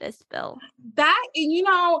hate this bill? That,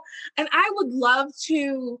 and I would love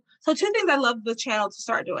to. So 2 things I love the channel to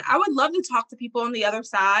start doing. I would love to talk to people on the other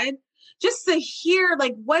side just to hear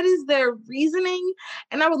like what is their reasoning.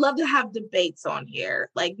 And I would love to have debates on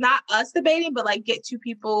here, like not us debating, but like get 2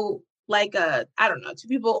 people like 2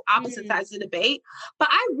 people opposite sides of the debate. But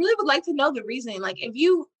I really would like to know the reasoning. Like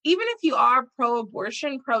even if you are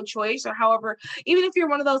pro-abortion, pro-choice, or however, even if you're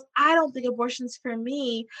one of those, I don't think abortion's for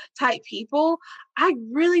me type people, I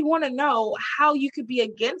really want to know how you could be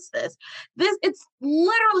against this. It's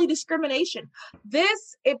literally discrimination.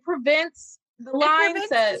 It prevents the line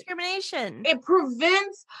says discrimination. It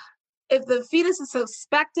prevents if the fetus is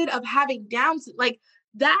suspected of having Down syndrome, like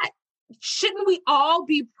that. Shouldn't we all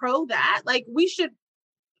be pro that? Like we should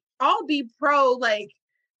all be pro like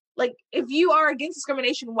if you are against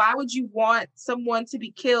discrimination, why would you want someone to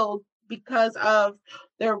be killed because of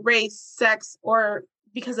their race, sex, or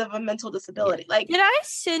because of a mental disability? Like, did I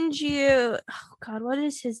send you, oh God, what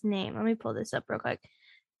is his name? Let me pull this up real quick.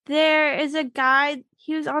 There is a guy,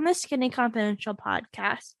 he was on the Skinny Confidential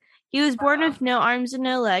podcast. He was born with no arms and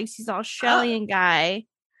no legs. He's an Australian guy.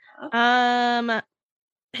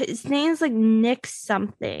 His name's like Nick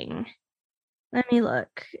something. Let me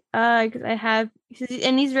look. Because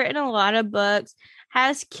he's written a lot of books,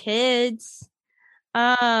 has kids,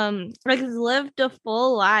 has lived a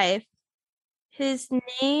full life. His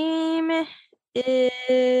name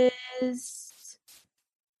is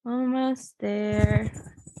almost there.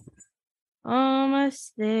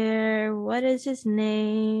 What is his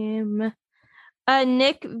name?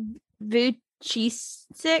 Nick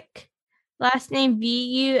Vujicic. Last name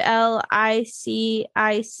Vulicic.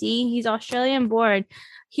 He's Australian born.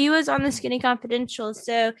 He was on the Skinny Confidential,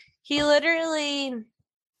 so he literally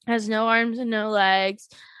has no arms and no legs.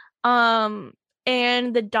 And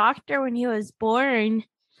the doctor, when he was born,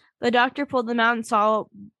 the doctor pulled him out and saw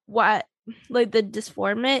the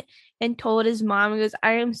dysformity and told his mom, he goes,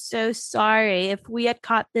 "I am so sorry. If we had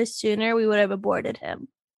caught this sooner, we would have aborted him."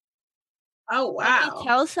 Oh wow! And he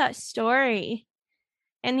tells that story.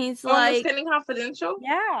 And he's on the Skinny Confidential?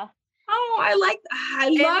 Yeah. Oh, I love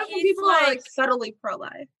when people are like subtly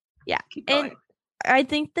pro-life. Yeah. I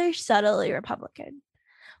think they're subtly Republican.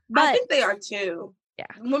 But I think they are too. Yeah.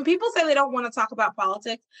 When people say they don't want to talk about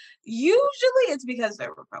politics, usually it's because they're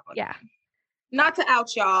Republican. Yeah. Not to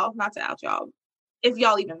out y'all. If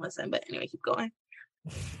y'all even listen, but anyway, keep going.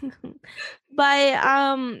 But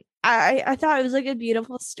I thought it was like a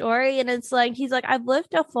beautiful story, and it's like he's like, I've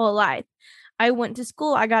lived a full life. I went to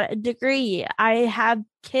school, I got a degree, I have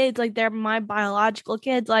kids, like they're my biological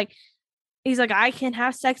kids. Like he's like, I can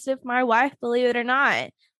have sex with my wife, believe it or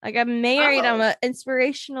not. Like I'm married, I'm an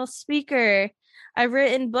inspirational speaker, I've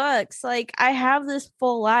written books, like I have this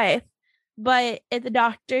full life. But if the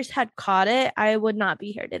doctors had caught it, I would not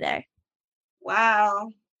be here today.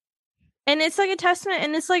 Wow. And it's like a testament,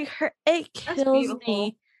 and it's like it kills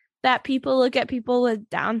me that people look at people with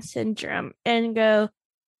Down syndrome and go,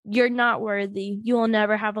 you're not worthy, you will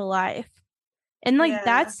never have a life. And like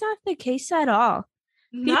that's not the case at all.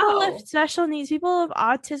 No. People with special needs, people with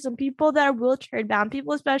autism, people that are wheelchair bound,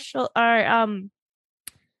 people with special Down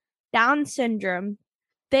syndrome,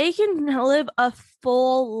 they can live a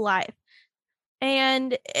full life.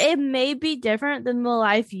 And it may be different than the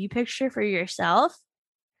life you picture for yourself,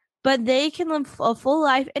 but they can live a full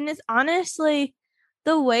life. And it's honestly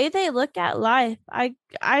the way they look at life. I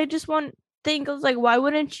just think of like, why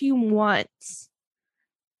wouldn't you want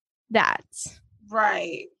that?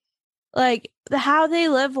 Right. Like how they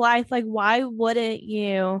live life, like why wouldn't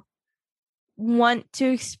you want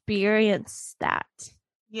to experience that?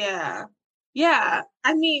 Yeah. Yeah.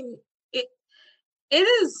 I mean, it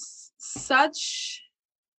is sad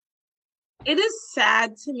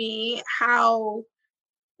to me how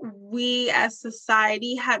we as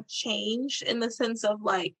society have changed in the sense of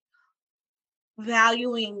like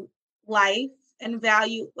valuing life and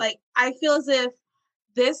like I feel as if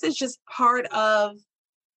this is just part of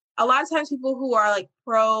a lot of times people who are like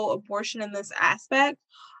pro-abortion in this aspect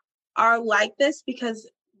are like this because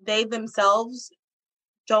they themselves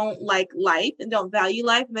don't like life and don't value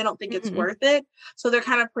life and they don't think it's worth it. So they're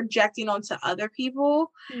kind of projecting onto other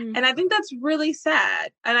people. And I think that's really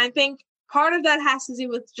sad. And I think part of that has to do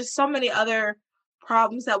with just so many other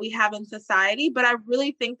problems that we have in society. But I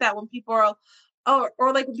really think that when people are,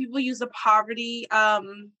 or like when people use the poverty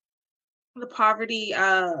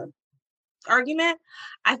argument,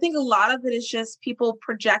 I think a lot of it is just people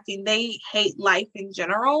projecting. They hate life in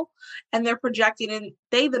general and they're projecting, and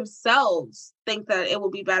they themselves think that it will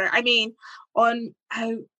be better. I mean,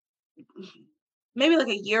 maybe like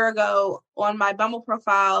a year ago on my Bumble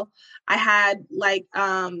profile, I had like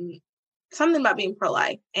something about being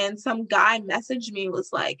pro-life, and some guy messaged me, was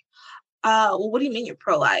like, well, what do you mean you're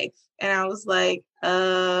pro-life? And I was like,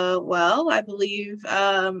 well, I believe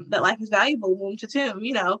that life is valuable, womb to tomb,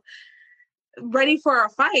 ready for a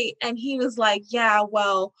fight. And he was like, yeah,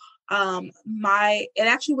 well, it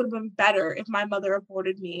actually would have been better if my mother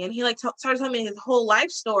aborted me. And he like started telling me his whole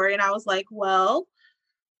life story. And I was like, well,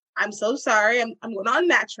 I'm so sorry. I'm going on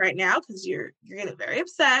Match right now because you're getting very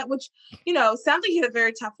upset, which, sounds like he had a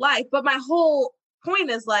very tough life. But my whole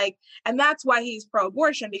point is like, and that's why he's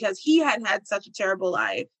pro-abortion, because he had such a terrible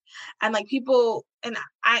life. And like people, and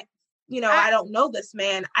I don't know this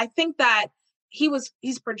man. I think that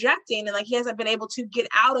he's projecting, and like he hasn't been able to get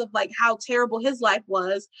out of like how terrible his life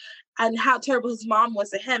was and how terrible his mom was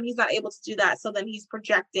to him. He's not able to do that. So then he's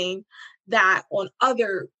projecting that on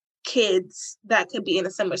other kids that could be in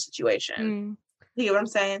a similar situation. You get what I'm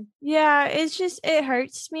saying? Yeah, it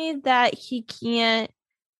hurts me that he can't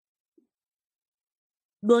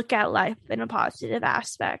look at life in a positive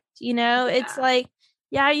aspect. It's like,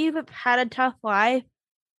 yeah, you've had a tough life,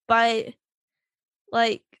 but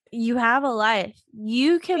like you have a life.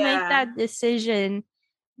 You can make that decision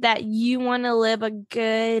that you want to live a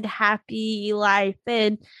good, happy life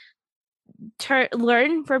and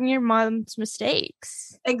learn from your mom's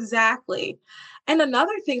mistakes. Exactly. And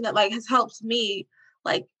another thing that like has helped me,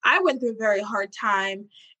 like I went through a very hard time,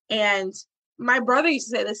 and my brother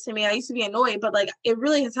used to say this to me, and I used to be annoyed, but like it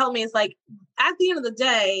really has helped me. It's like at the end of the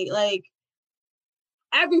day, like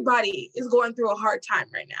everybody is going through a hard time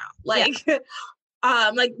right now. Like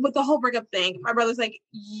like with the whole breakup thing, my brother's like,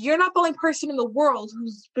 you're not the only person in the world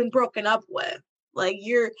who's been broken up with. Like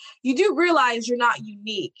you do realize you're not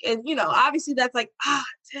unique. And, obviously that's like,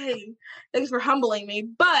 dang, thanks for humbling me.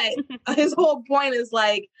 But his whole point is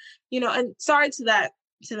like, and sorry to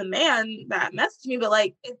the man that messaged me, but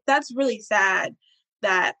like, that's really sad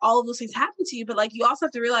that all of those things happen to you. But like, you also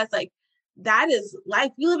have to realize like, that is life.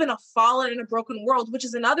 We live in a fallen and a broken world, which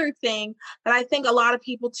is another thing that I think a lot of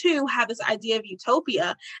people too have this idea of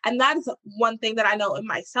utopia. And that is one thing that I know in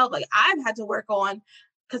myself, like I've had to work on,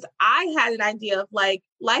 because I had an idea of like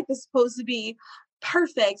life is supposed to be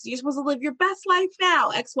perfect. You're supposed to live your best life now,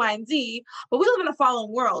 X, Y, and Z. But we live in a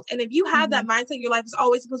fallen world. And if you have that mindset, your life is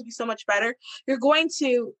always supposed to be so much better. You're going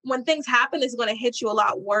to, when things happen, it's going to hit you a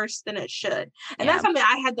lot worse than it should. And that's something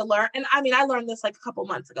I had to learn. And I mean, I learned this like a couple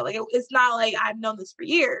months ago. Like, it's not like I've known this for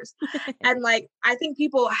years. And like, I think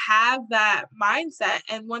people have that mindset.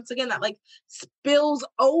 And once again, that like spills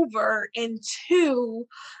over into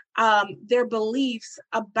their beliefs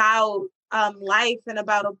about life and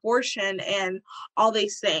about abortion and all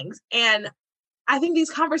these things. And I think these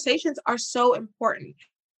conversations are so important.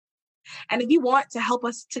 And if you want to help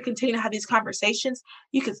us to continue to have these conversations,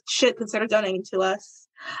 you should consider donating to us.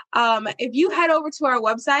 If you head over to our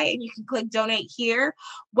website and you can click donate here,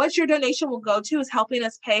 what your donation will go to is helping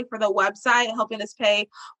us pay for the website, helping us pay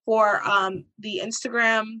for the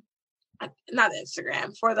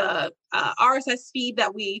for the RSS feed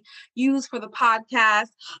that we use for the podcast.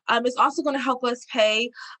 It's also going to help us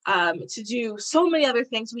pay to do so many other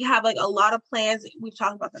things. We have like a lot of plans. We've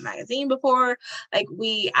talked about the magazine before. Like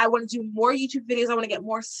I want to do more YouTube videos. I want to get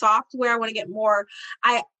more software. I want to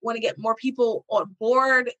get more people on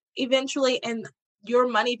board eventually. And your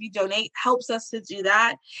money, if you donate, helps us to do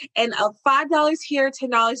that. And $5 here,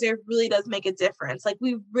 $10 there really does make a difference. Like,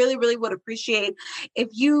 we really, really would appreciate if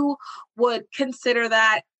you would consider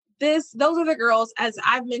that. Those Are the Girls, as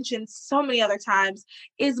I've mentioned so many other times,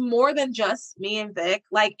 is more than just me and Vic.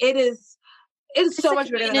 Like, it's so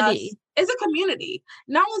much bigger than us. It's a community.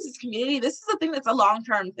 Not only is it community, this is a thing that's a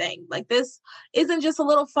long-term thing. Like, this isn't just a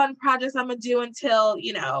little fun project I'm going to do until,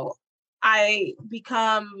 I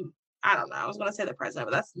become, I don't know, I was going to say the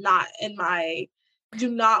president, but that's not do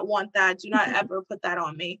not want that. Do not ever put that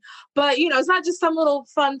on me. But, it's not just some little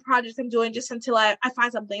fun project I'm doing just until I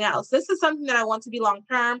find something else. This is something that I want to be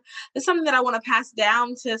long-term. This is something that I want to pass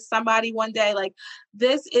down to somebody one day. Like,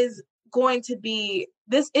 this is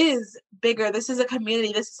bigger. This is a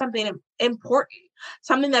community. This is something important,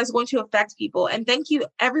 something that's going to affect people. And thank you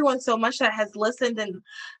everyone so much that has listened and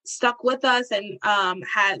stuck with us and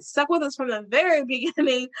has stuck with us from the very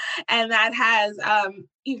beginning, and that has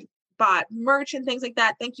bought merch and things like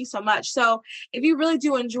that. Thank you so much. So if you really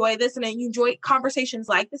do enjoy this and you enjoy conversations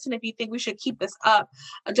like this, and if you think we should keep this up,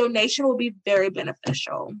 a donation will be very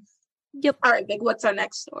beneficial. Yep. All right, Vic, what's our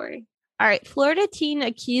next story? All right. Florida teen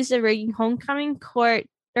accused of rigging homecoming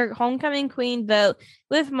queen vote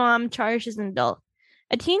with mom charged as an adult.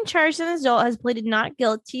 A teen charged as an adult has pleaded not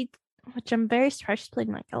guilty, which I'm very surprised she's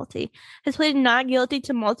pleaded not guilty, has pleaded not guilty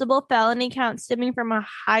to multiple felony counts stemming from a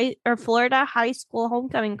Florida high school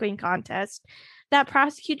homecoming queen contest that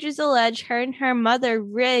prosecutors allege her and her mother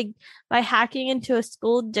rigged by hacking into a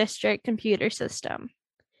school district computer system.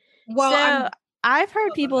 Well, I've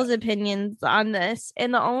heard people's opinions on this,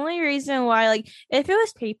 and the only reason why, like, if it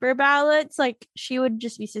was paper ballots, like, she would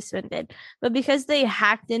just be suspended. But because they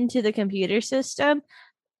hacked into the computer system,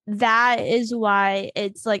 that is why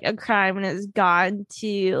it's like a crime and it's gone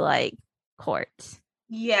to like court.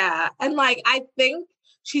 Yeah. And like, I think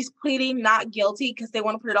she's pleading not guilty because they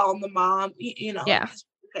want to put it all on the mom,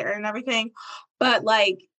 parent and everything. But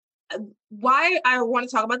like, why I want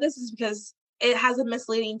to talk about this is because it has a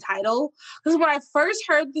misleading title. Because when I first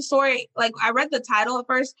heard the story, like, I read the title at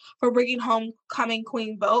first for bringing homecoming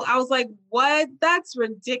queen vote. I was like, what? That's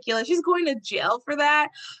ridiculous. She's going to jail for that.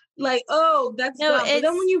 Like, oh, that's dumb. But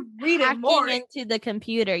then when you read it more into the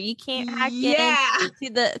computer, you can't hack it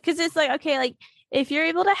into the, because it's like, okay, like, if you're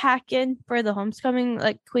able to hack in for the homecoming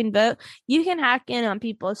like queen vote, you can hack in on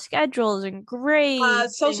people's schedules and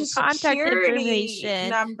grades, social and contact information,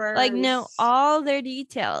 numbers, like know all their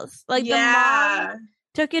details. Like the mom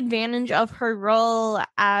took advantage of her role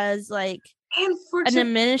as like an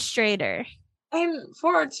administrator, and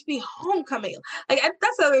for it to be homecoming, like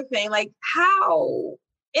that's the other thing. Like, how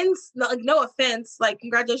like, no offense, like,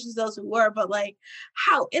 congratulations to those who were, but like,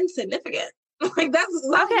 how insignificant. Like, that's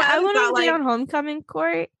okay. I wanted to be on homecoming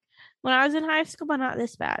court when I was in high school, but not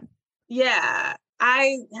this bad. Yeah,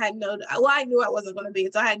 I had I knew I wasn't going to be,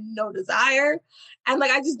 so I had no desire, and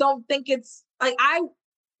like, I just don't think it's like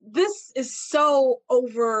this is so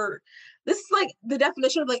over. This is like the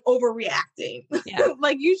definition of like overreacting. Yeah.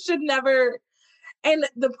 Like, you should never. And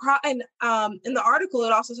in the article,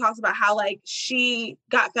 it also talks about how like she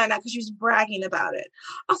got found out because she was bragging about it.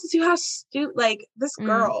 Also, too, how stupid, like, this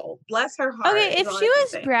girl, bless her heart. Okay, if she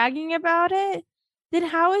was bragging about it, then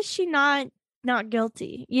how is she not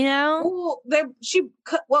guilty? You know?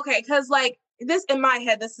 Well, okay, because like this in my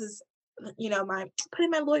head, this is my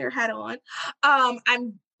putting my lawyer hat on.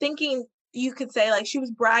 I'm thinking. You could say like she was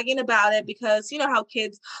bragging about it because how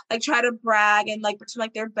kids like try to brag and like pretend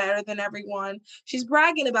like they're better than everyone. She's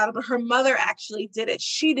bragging about it, but her mother actually did it.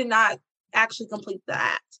 She did not actually complete the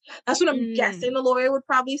act. That's what I'm guessing the lawyer would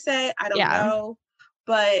probably say. I don't know.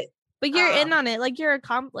 But you're in on it. Like, you're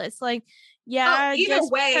accomplice. Like, yeah. Either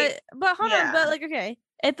way. But hold on. But, like, okay.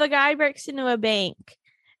 If a guy breaks into a bank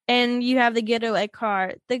and you have the getaway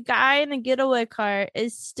car, the guy in the getaway car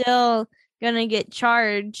is still going to get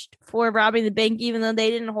charged for robbing the bank, even though they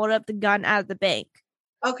didn't hold up the gun at the bank.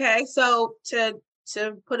 Okay. So to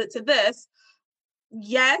put it to this,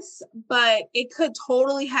 yes, but it could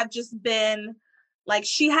totally have just been like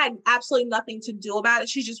she had absolutely nothing to do about it.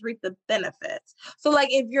 She just reaped the benefits. So like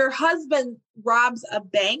if your husband robs a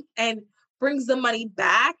bank and brings the money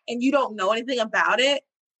back and you don't know anything about it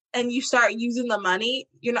and you start using the money,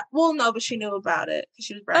 you're not, well, no, but she knew about it.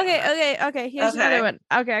 She was Okay. Here's another one.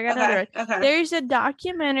 Okay, I got another one. Okay. There's a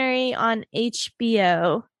documentary on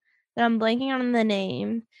HBO that I'm blanking on the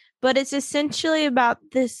name, but it's essentially about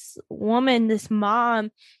this woman, this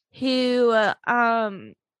mom who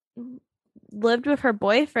lived with her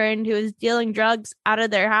boyfriend who was dealing drugs out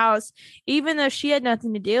of their house, even though she had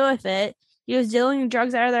nothing to do with it. He was dealing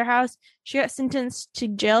drugs out of their house. She got sentenced to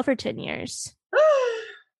jail for 10 years.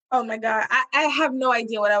 Oh my God. I have no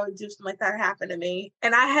idea what I would do if something like that happened to me.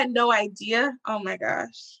 And I had no idea. Oh my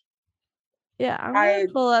gosh. Yeah, I'm gonna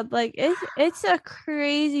pull up. Like, it's a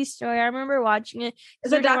crazy story. I remember watching it.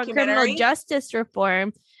 It's a documentary. Criminal justice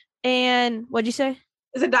reform. And what'd you say?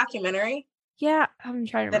 It's a documentary. Yeah, I'm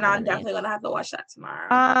trying to remember. Then I'm definitely gonna have to watch that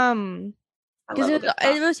tomorrow. Because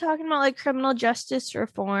it was talking about like criminal justice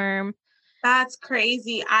reform. That's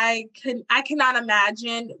crazy. I cannot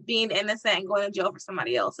imagine being innocent and going to jail for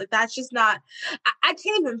somebody else. Like, that's just not, I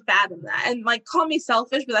can't even fathom that. And like, call me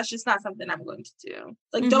selfish, but that's just not something I'm going to do.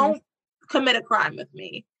 Like, don't commit a crime with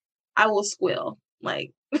me. I will squeal.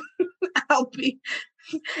 Like, I'll be,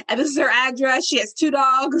 and this is her address. She has 2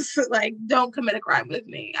 dogs. Like, don't commit a crime with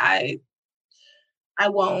me. I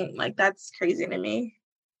won't. Like, that's crazy to me.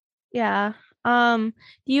 Yeah. Do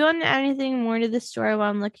you want anything more to the story while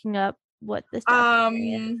I'm looking up what this is? I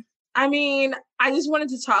mean, I just wanted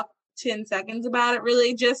to talk 10 seconds about it.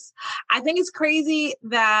 Really, just I think it's crazy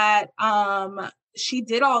that she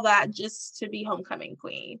did all that just to be homecoming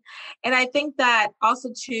queen. And I think that also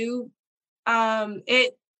too,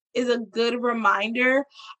 it is a good reminder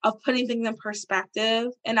of putting things in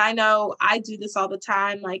perspective. And I know I do this all the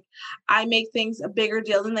time. Like, I make things a bigger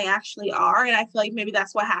deal than they actually are. And I feel like maybe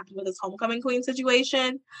that's what happened with this homecoming queen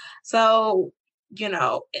situation. So, you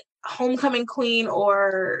know, homecoming queen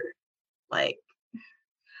or like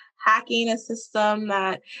hacking a system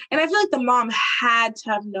that, and I feel like the mom had to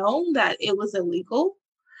have known that it was illegal.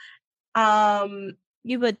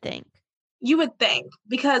 You would think. You would think,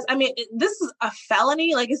 because I mean, this is a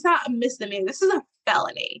felony. Like, it's not a misdemeanor. This is a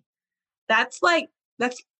felony. That's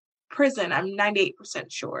prison. I'm 98%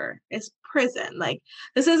 sure it's prison. Like,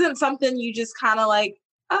 this isn't something you just kind of like,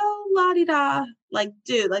 oh, la-di-da. Like,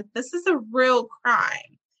 dude, like, this is a real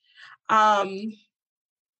crime.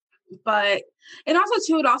 But, and also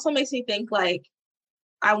too, it also makes me think, like,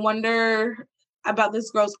 I wonder about this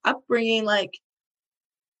girl's upbringing, like,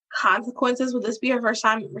 consequences. Would this be her first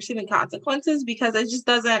time receiving consequences? Because it just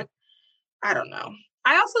doesn't, I don't know.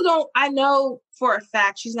 I know for a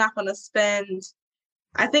fact she's not going to spend,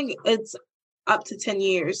 I think it's up to 10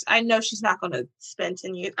 years. I know she's not going to spend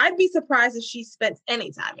 10 years. I'd be surprised if she spent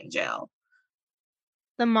any time in jail.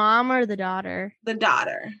 The mom or the daughter? The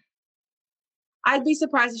daughter. I'd be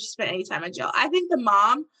surprised if she spent any time in jail. I think the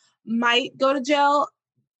mom might go to jail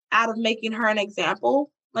out of making her an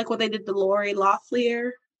example, like what they did to Lori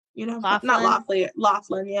Loughlin. You know, Laughlin. Not Loughlin,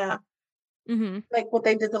 Loughlin, yeah. Mm-hmm. Like what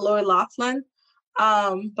they did to Lori Loughlin.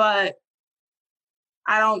 But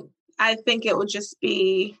I think it would just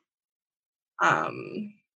be, I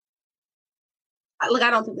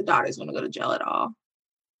don't think the daughter's going to go to jail at all.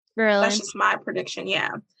 Really? That's just my prediction, yeah.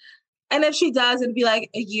 And if she does, it'd be like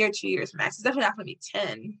a year, 2 years max. It's definitely not going to be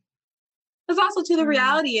 10. Because also, too, the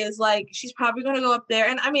reality is, like, she's probably going to go up there.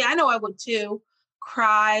 And, I mean, I know I would, too.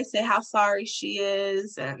 Cry, say how sorry she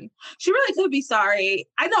is, and she really could be sorry.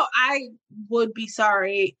 I know I would be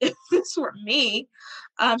sorry if this were me.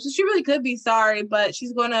 So she really could be sorry, but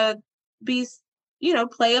she's gonna be,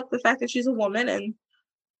 play up the fact that she's a woman, and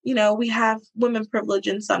we have women privilege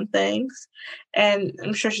in some things, and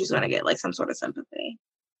I'm sure she's gonna get like some sort of sympathy.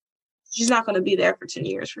 She's not gonna be there for 10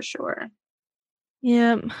 years for sure.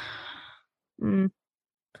 Yeah.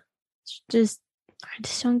 I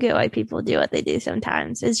just don't get why people do what they do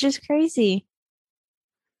sometimes. It's just crazy.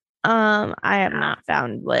 I have not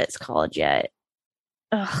found what it's called yet.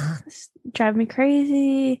 Ugh, it's driving me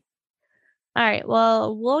crazy. All right,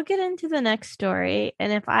 well, we'll get into the next story,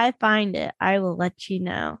 and if I find it, I will let you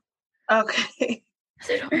know. Okay.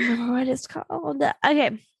 I don't remember what it's called.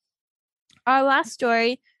 Okay. Our last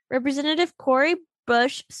story. Representative Cori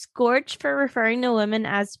Bush scorched for referring to women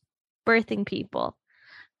as birthing people.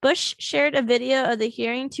 Bush shared a video of the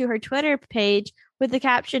hearing to her Twitter page with the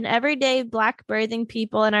caption, "Every day, Black birthing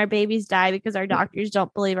people and our babies die because our doctors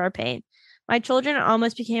don't believe our pain. My children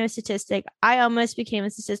almost became a statistic. I almost became a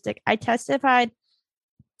statistic. I testified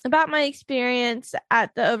about my experience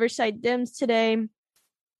at the Oversight Dims today.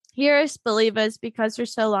 Hear us, believe us, because for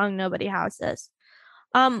so long, nobody housed us."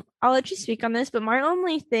 I'll let you speak on this, but my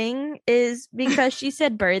only thing is because she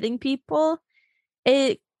said birthing people,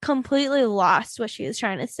 it completely lost what she was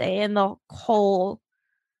trying to say in the whole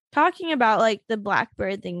talking about like the Black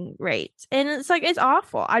birthing rate. And it's like, it's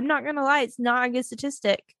awful. I'm not going to lie. It's not a good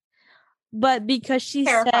statistic. But because she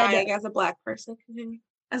Terrifying said as a Black person,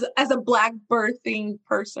 as a Black birthing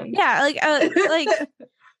person. Yeah, like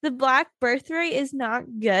the Black birth rate is not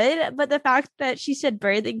good, but the fact that she said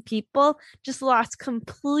birthing people just lost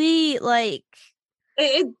complete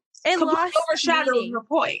It lost overshadowed meaning. her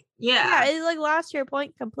point. Yeah. Yeah, it like lost her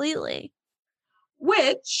point completely.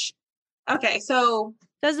 Which, okay, so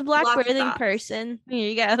As a Black lots of birthing thoughts. person, here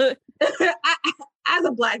you go. As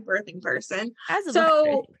a Black birthing person, As a so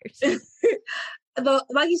Black birthing person.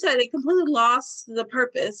 like you said, it completely lost the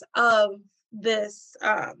purpose of this.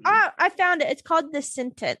 I found it. It's called The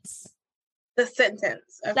Sentence. The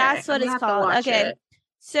Sentence. Okay. That's what it's called. Okay. It.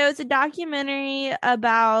 So it's a documentary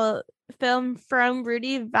about film from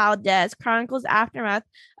Rudy Valdez, chronicles aftermath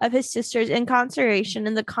of his sister's incarceration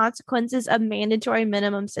and the consequences of mandatory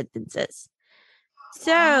minimum sentences.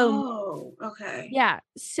 So, okay. Yeah.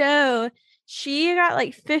 So she got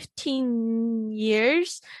like 15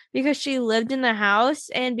 years because she lived in the house,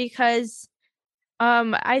 and because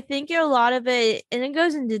I think a lot of it, and it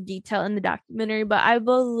goes into detail in the documentary, but I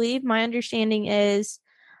believe my understanding is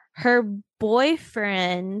her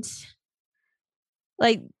boyfriend,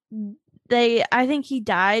 like I think he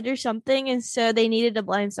died or something, and so they needed to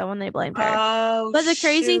blame someone. They blamed her. But the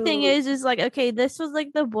crazy thing is like, okay, this was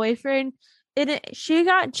like the boyfriend, and she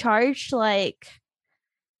got charged like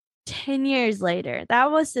 10 years later.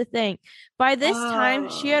 That was the thing. By this time,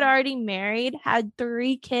 she had already married, had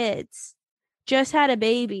 3 kids, just had a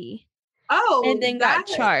baby. And then got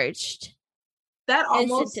charged. That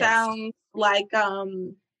almost sounds like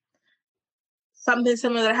something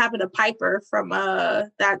similar that happened to Piper from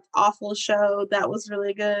that awful show that was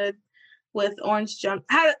really good with Orange is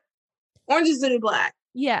the New Black.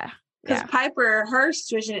 Yeah. Because Piper, her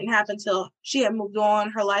situation didn't happen until she had moved on.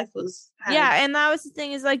 Her life was and that was the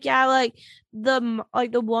thing is like, yeah, like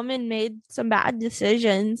the woman made some bad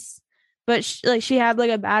decisions, but she had like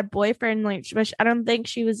a bad boyfriend, like I don't think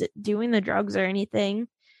she was doing the drugs or anything.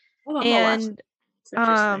 And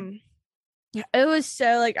it was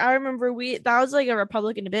so like, I remember that was like a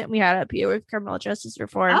Republican event we had up here with criminal justice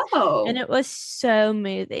reform. And it was so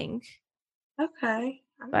moving. Okay.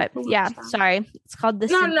 But yeah, sorry. It's called The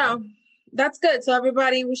Sentence. No. That's good. So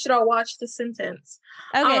everybody, we should all watch The Sentence.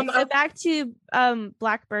 Okay, so back to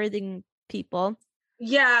Black birthing people.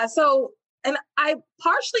 Yeah, so, and I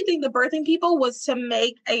partially think the birthing people was to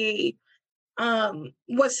make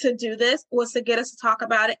was to do this, was to get us to talk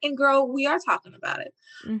about it. And girl, we are talking about it.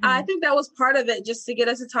 Mm-hmm. I think that was part of it, just to get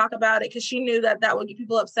us to talk about it, because she knew that would get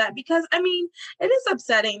people upset. Because, I mean, it is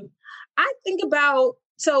upsetting. I think about,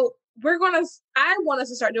 so I want us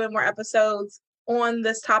to start doing more episodes on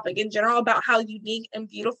this topic in general about how unique and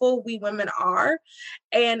beautiful we women are.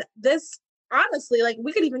 And this, honestly, like,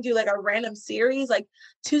 we could even do like a random series, like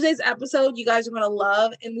Tuesday's episode you guys are going to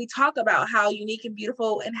love, and we talk about how unique and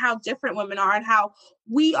beautiful and how different women are, and how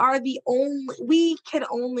we can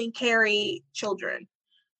only carry children.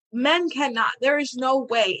 Men cannot. There is no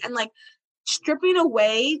way. And like, stripping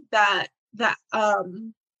away the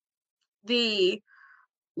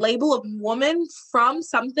label of woman from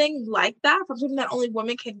something like that, from something that only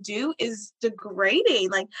women can do, is degrading.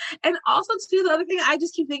 Like, and also too, the other thing I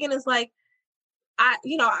just keep thinking is like, I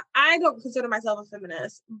don't consider myself a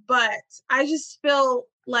feminist, but I just feel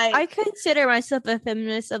like I consider myself a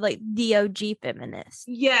feminist, of like the OG feminist.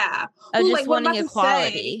 Yeah. Of just wanting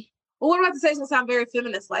equality. What I'm about to say is going to sound very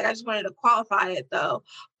feminist. Like, I just wanted to qualify it though.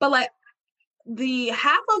 But like, the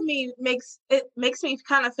half of me makes me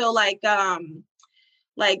kind of feel like, dang,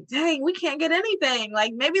 we can't get anything.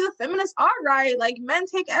 Like, maybe the feminists are right. Like, men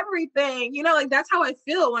take everything. You know, like, that's how I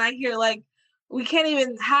feel when I hear like, we can't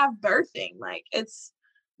even have birthing. Like, it's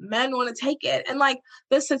men want to take it. And like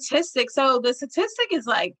the statistic is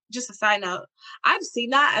like, just a side note, I've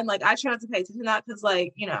seen that, and like, I try not to pay attention to that because,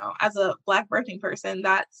 like, you know, as a Black birthing person,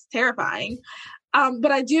 that's terrifying.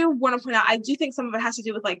 But I do want to point out, I do think some of it has to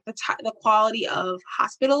do with like the quality of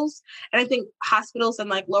hospitals. And I think hospitals in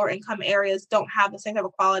like lower income areas don't have the same type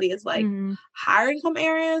of quality as like higher income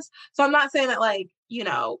areas. So I'm not saying that like, you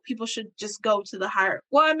know, people should just go to the higher.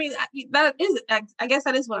 Well, I mean, I guess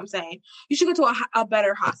that is what I'm saying. You should go to a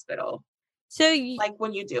better hospital. So like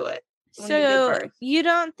when you do it. So you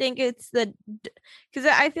don't think it's because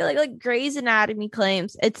I feel like Grey's Anatomy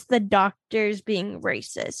claims it's the doctors being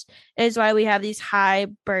racist is why we have these high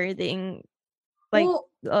birthing, like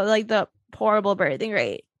the horrible birthing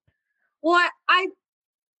rate. Well,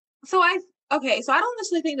 so I don't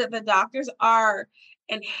necessarily think that the doctors are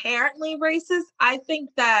inherently racist. I think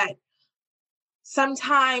that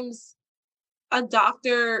sometimes a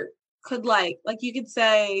doctor could like you could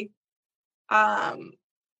say,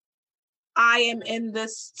 I am in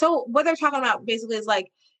this. So what they're talking about basically is like,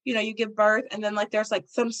 you know, you give birth and then like there's like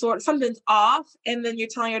something's off, and then you're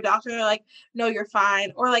telling your doctor, they're like, no, you're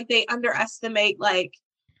fine, or like they underestimate like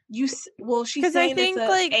she's saying it's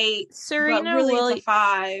like 8, Serena really Williams, it's a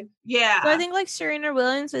 5. Yeah. So I think like Serena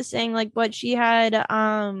Williams was saying like what she had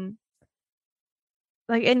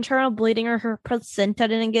like internal bleeding, or her placenta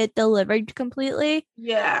didn't get delivered completely.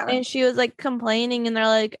 Yeah. And she was like complaining, and they're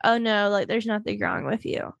like, oh no, like there's nothing wrong with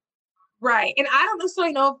you. Right. And I don't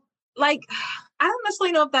necessarily know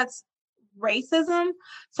if that's racism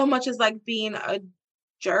so much as like being a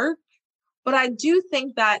jerk. But I do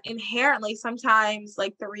think that inherently sometimes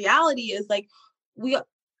like the reality is like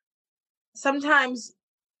sometimes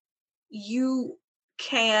you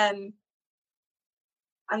can,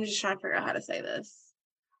 I'm just trying to figure out how to say this.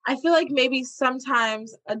 I feel like maybe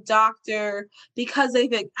sometimes a doctor, because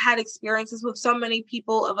they've had experiences with so many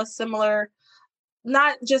people of a similar,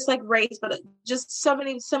 not just like race, but just so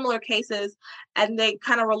many similar cases, and they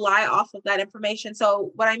kind of rely off of that information.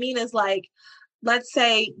 So what I mean is like, let's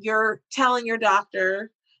say you're telling your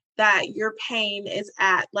doctor that your pain is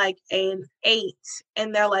at like an 8,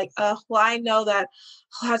 and they're like, well, I know that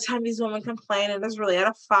a lot of times these women complain and it's really at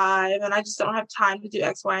a 5, and I just don't have time to do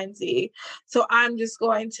X, Y, and Z. So I'm just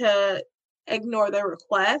going to ignore their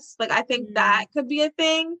request. Like, I think that could be a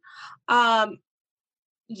thing.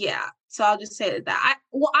 Yeah. So I'll just say that.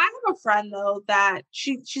 I have a friend though that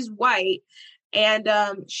she's white, and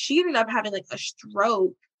she ended up having like a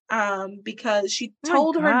stroke because she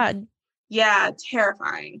told her, yeah,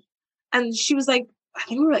 terrifying. And she was like, I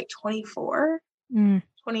think we were like 24,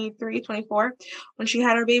 23, 24 when she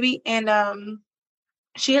had her baby, and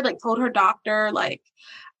she had like told her doctor like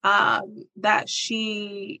that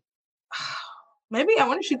she maybe I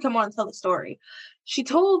wonder if she'd come on and tell the story. She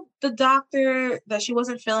told the doctor that she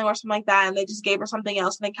wasn't feeling or something like that, and they just gave her something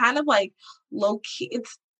else. And they kind of like low key,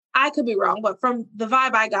 I could be wrong, but from the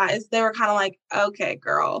vibe I got is they were kind of like, okay,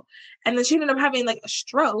 girl. And then she ended up having like a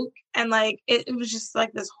stroke, and like it was just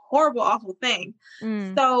like this horrible, awful thing.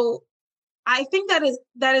 So I think that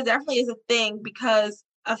definitely is a thing because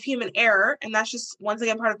of human error, and that's just once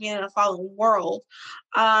again part of being in a fallen world.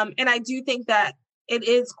 And I do think that it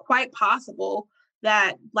is quite possible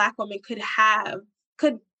that Black women could have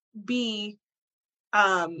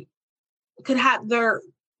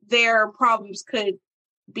their problems could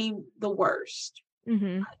be the worst.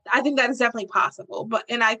 I think that is definitely possible, but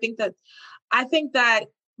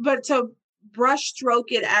to brush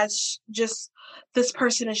stroke it as just this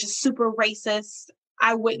person is just super racist,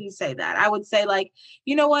 I wouldn't say that. I would say like,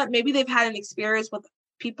 you know what, maybe they've had an experience with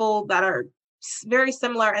people that are very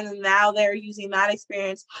similar, and then now they're using that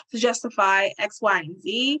experience to justify X, Y, and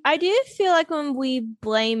Z. I do feel like when we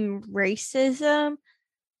blame racism,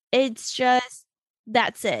 it's just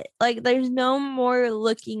that's it. Like there's no more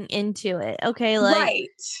looking into it. Okay, like right.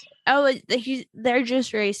 Oh, they're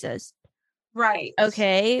just racist. Right.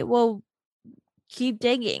 Okay, well, keep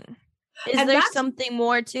digging. Is there something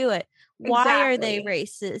more to it? Why are they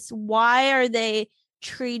racist? Why are they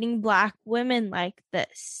treating Black women like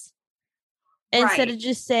this? Instead of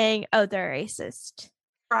just saying, oh, they're racist.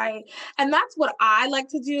 Right. And that's what I like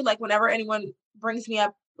to do. Like whenever anyone brings me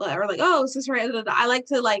up or like, oh, it's this racist, I like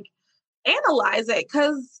to like analyze it,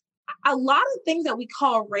 because a lot of things that we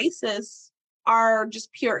call racist are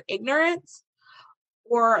just pure ignorance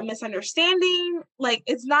or a misunderstanding. Like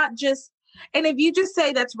it's not just, and if you just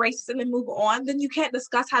say that's racist and then move on, then you can't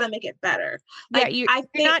discuss how to make it better. Like, yeah,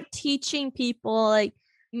 you're not teaching people like,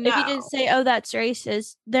 no. If you just say, oh, that's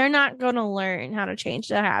racist, they're not going to learn how to change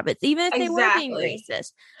their habits, even if they were being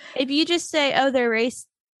racist. If you just say, oh, they're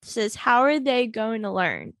racist, how are they going to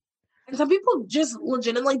learn? And some people just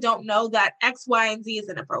legitimately don't know that X, Y, and Z is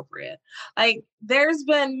inappropriate. Like, there's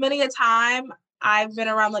been many a time I've been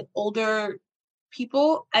around like older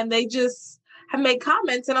people, and they just have made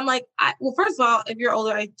comments, and I'm like, well, first of all, if you're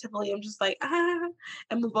older, I typically am just like,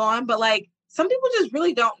 and move on. But like, some people just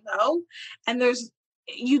really don't know, and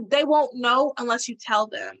they won't know unless you tell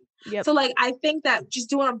them. Yep. So like, I think that just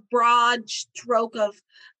doing a broad stroke of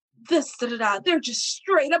this, they're just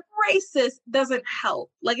straight up racist doesn't help.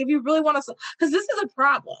 Like, if you really want to, because this is a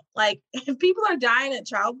problem. Like, if people are dying at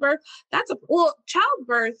childbirth,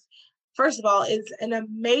 childbirth, first of all, is an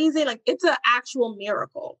amazing, like, it's an actual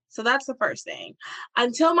miracle. So that's the first thing.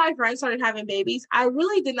 Until my friends started having babies, I feel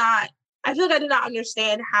like I did not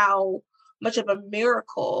understand how much of a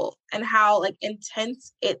miracle and how like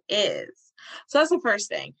intense it is. So that's the first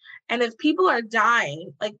thing. And if people are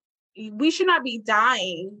dying, like, we should not be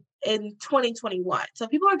dying in 2021. So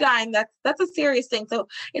if people are dying, that's a serious thing. So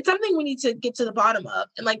it's something we need to get to the bottom of,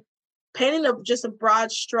 and like painting just a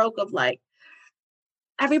broad stroke of like,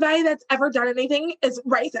 everybody that's ever done anything is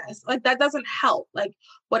racist. Like, that doesn't help. Like,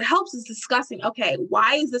 what helps is discussing, okay,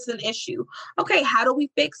 why is this an issue? Okay, how do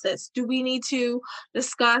we fix this? Do we need to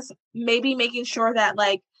discuss maybe making sure that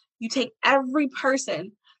like you take every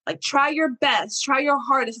person, like try your best, try your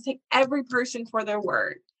hardest to take every person for their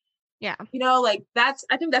word. Yeah. You know, like I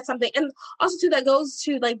think that's something. And also too, that goes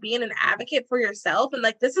to like being an advocate for yourself. And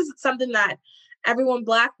like, this is something that everyone,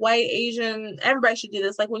 Black, white, Asian, everybody should do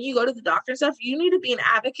this. Like, when you go to the doctor and stuff, you need to be an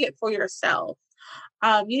advocate for yourself.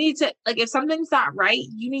 You need to, like, if something's not right,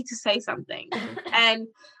 you need to say something. And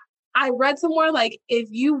I read somewhere, like, if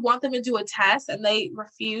you want them to do a test and they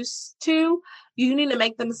refuse to, you need to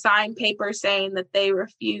make them sign papers saying that they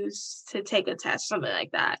refuse to take a test, something like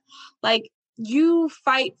that. Like, you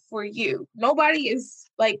fight for you. Nobody is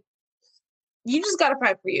like, you just got to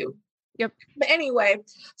fight for you. Yep. But anyway,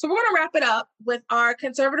 so we're going to wrap it up with our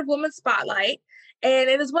Conservative Woman Spotlight.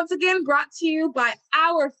 And it is once again brought to you by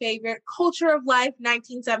our favorite, Culture of Life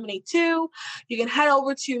 1972. You can head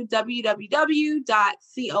over to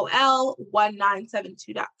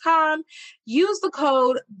www.col1972.com. Use the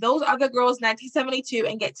code THOSEOTHERGIRLS1972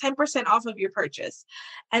 and get 10% off of your purchase.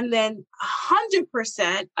 And then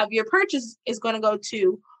 100% of your purchase is going to go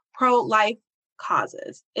to pro-life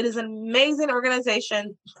causes. It is an amazing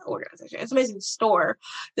organization. It's an amazing store.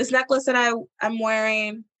 This necklace that I'm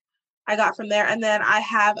wearing, I got from there. And then I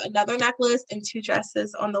have another necklace and 2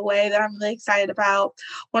 dresses on the way that I'm really excited about.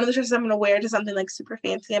 One of the dresses I'm going to wear to something like super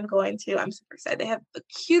fancy I'm super excited. They have the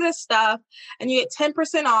cutest stuff, and you get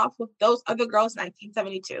 10% off with Those Other Girls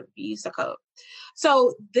 1972 if you use the code.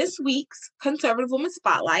 So this week's Conservative Woman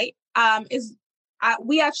Spotlight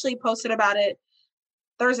we actually posted about it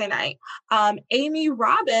Thursday night. Amy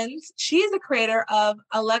Robbins, she is the creator of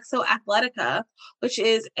Alexo Athletica, which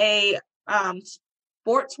is a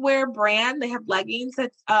sportswear brand. They have leggings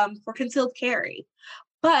that's for concealed carry.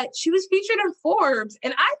 But she was featured in Forbes,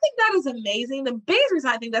 and I think that is amazing. The biggest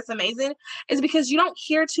reason I think that's amazing is because you don't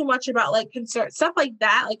hear too much about like stuff like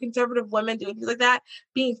that, like conservative women doing things like that,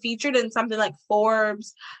 being featured in something like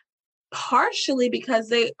Forbes, partially because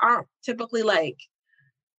they aren't typically like,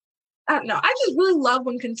 I don't know. I just really love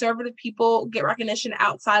when conservative people get recognition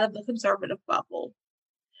outside of the conservative bubble.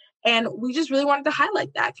 And we just really wanted to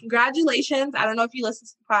highlight that. Congratulations. I don't know if you listen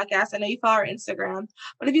to the podcast. I know you follow our Instagram.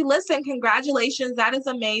 But if you listen, congratulations. That is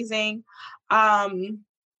amazing. I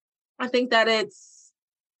think that it's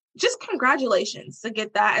just congratulations to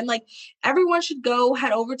get that. And like, everyone should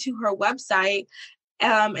head over to her website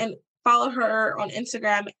and follow her on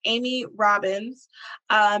Instagram, Amy Robbins,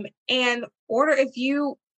 and order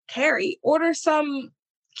some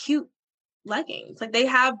cute leggings. Like, they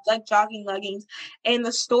have like jogging leggings, and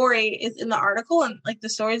the story is in the article, and like the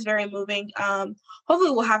story is very moving. Hopefully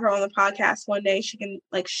we'll have her on the podcast one day. She can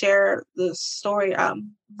like share the story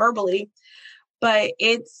verbally, but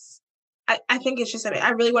I think it's just, I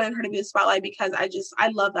really wanted her to be the spotlight because I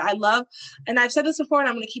love that. And I've said this before and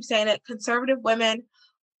I'm going to keep saying it.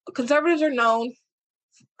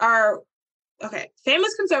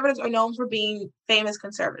 Famous conservatives are known for being famous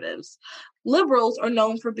conservatives. Liberals are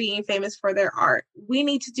known for being famous for their art. We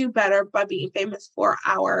need to do better by being famous for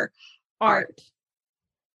our art.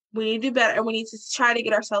 We need to do better, and we need to try to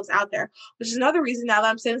get ourselves out there, which is another reason now that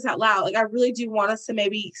I'm saying this out loud. Like, I really do want us to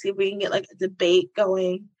maybe see if we can get like a debate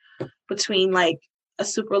going between like a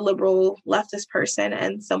super liberal leftist person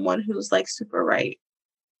and someone who's like super right.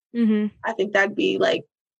 Mm-hmm. I think that'd be like,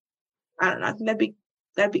 I don't know. I think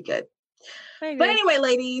that'd be good. But anyway,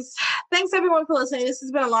 ladies, thanks everyone for listening. This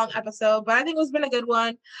has been a long episode, but I think it's been a good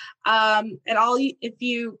one. Thank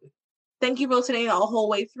you for listening the whole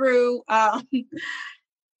way through.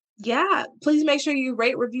 Yeah, please make sure you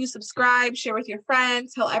rate, review, subscribe, share with your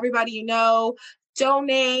friends, tell everybody you know,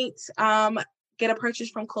 donate, get a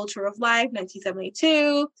purchase from Culture of Life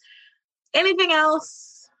 1972. Anything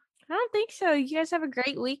else? I don't think so. You guys have a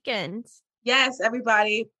great weekend. Yes,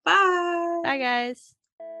 everybody. Bye. Bye, guys.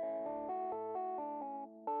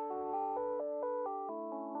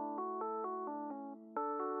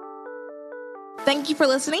 Thank you for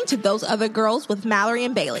listening to Those Other Girls with Mallory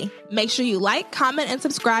and Bailey. Make sure you like, comment, and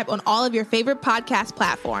subscribe on all of your favorite podcast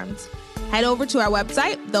platforms. Head over to our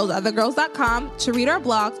website, thoseothergirls.com, to read our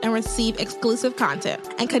blogs and receive exclusive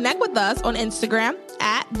content. And connect with us on Instagram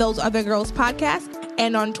at Those Other Girls Podcast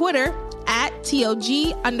and on Twitter at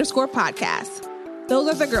TOG_podcast. Those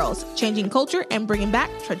Other Girls, changing culture and bringing back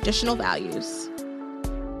traditional values.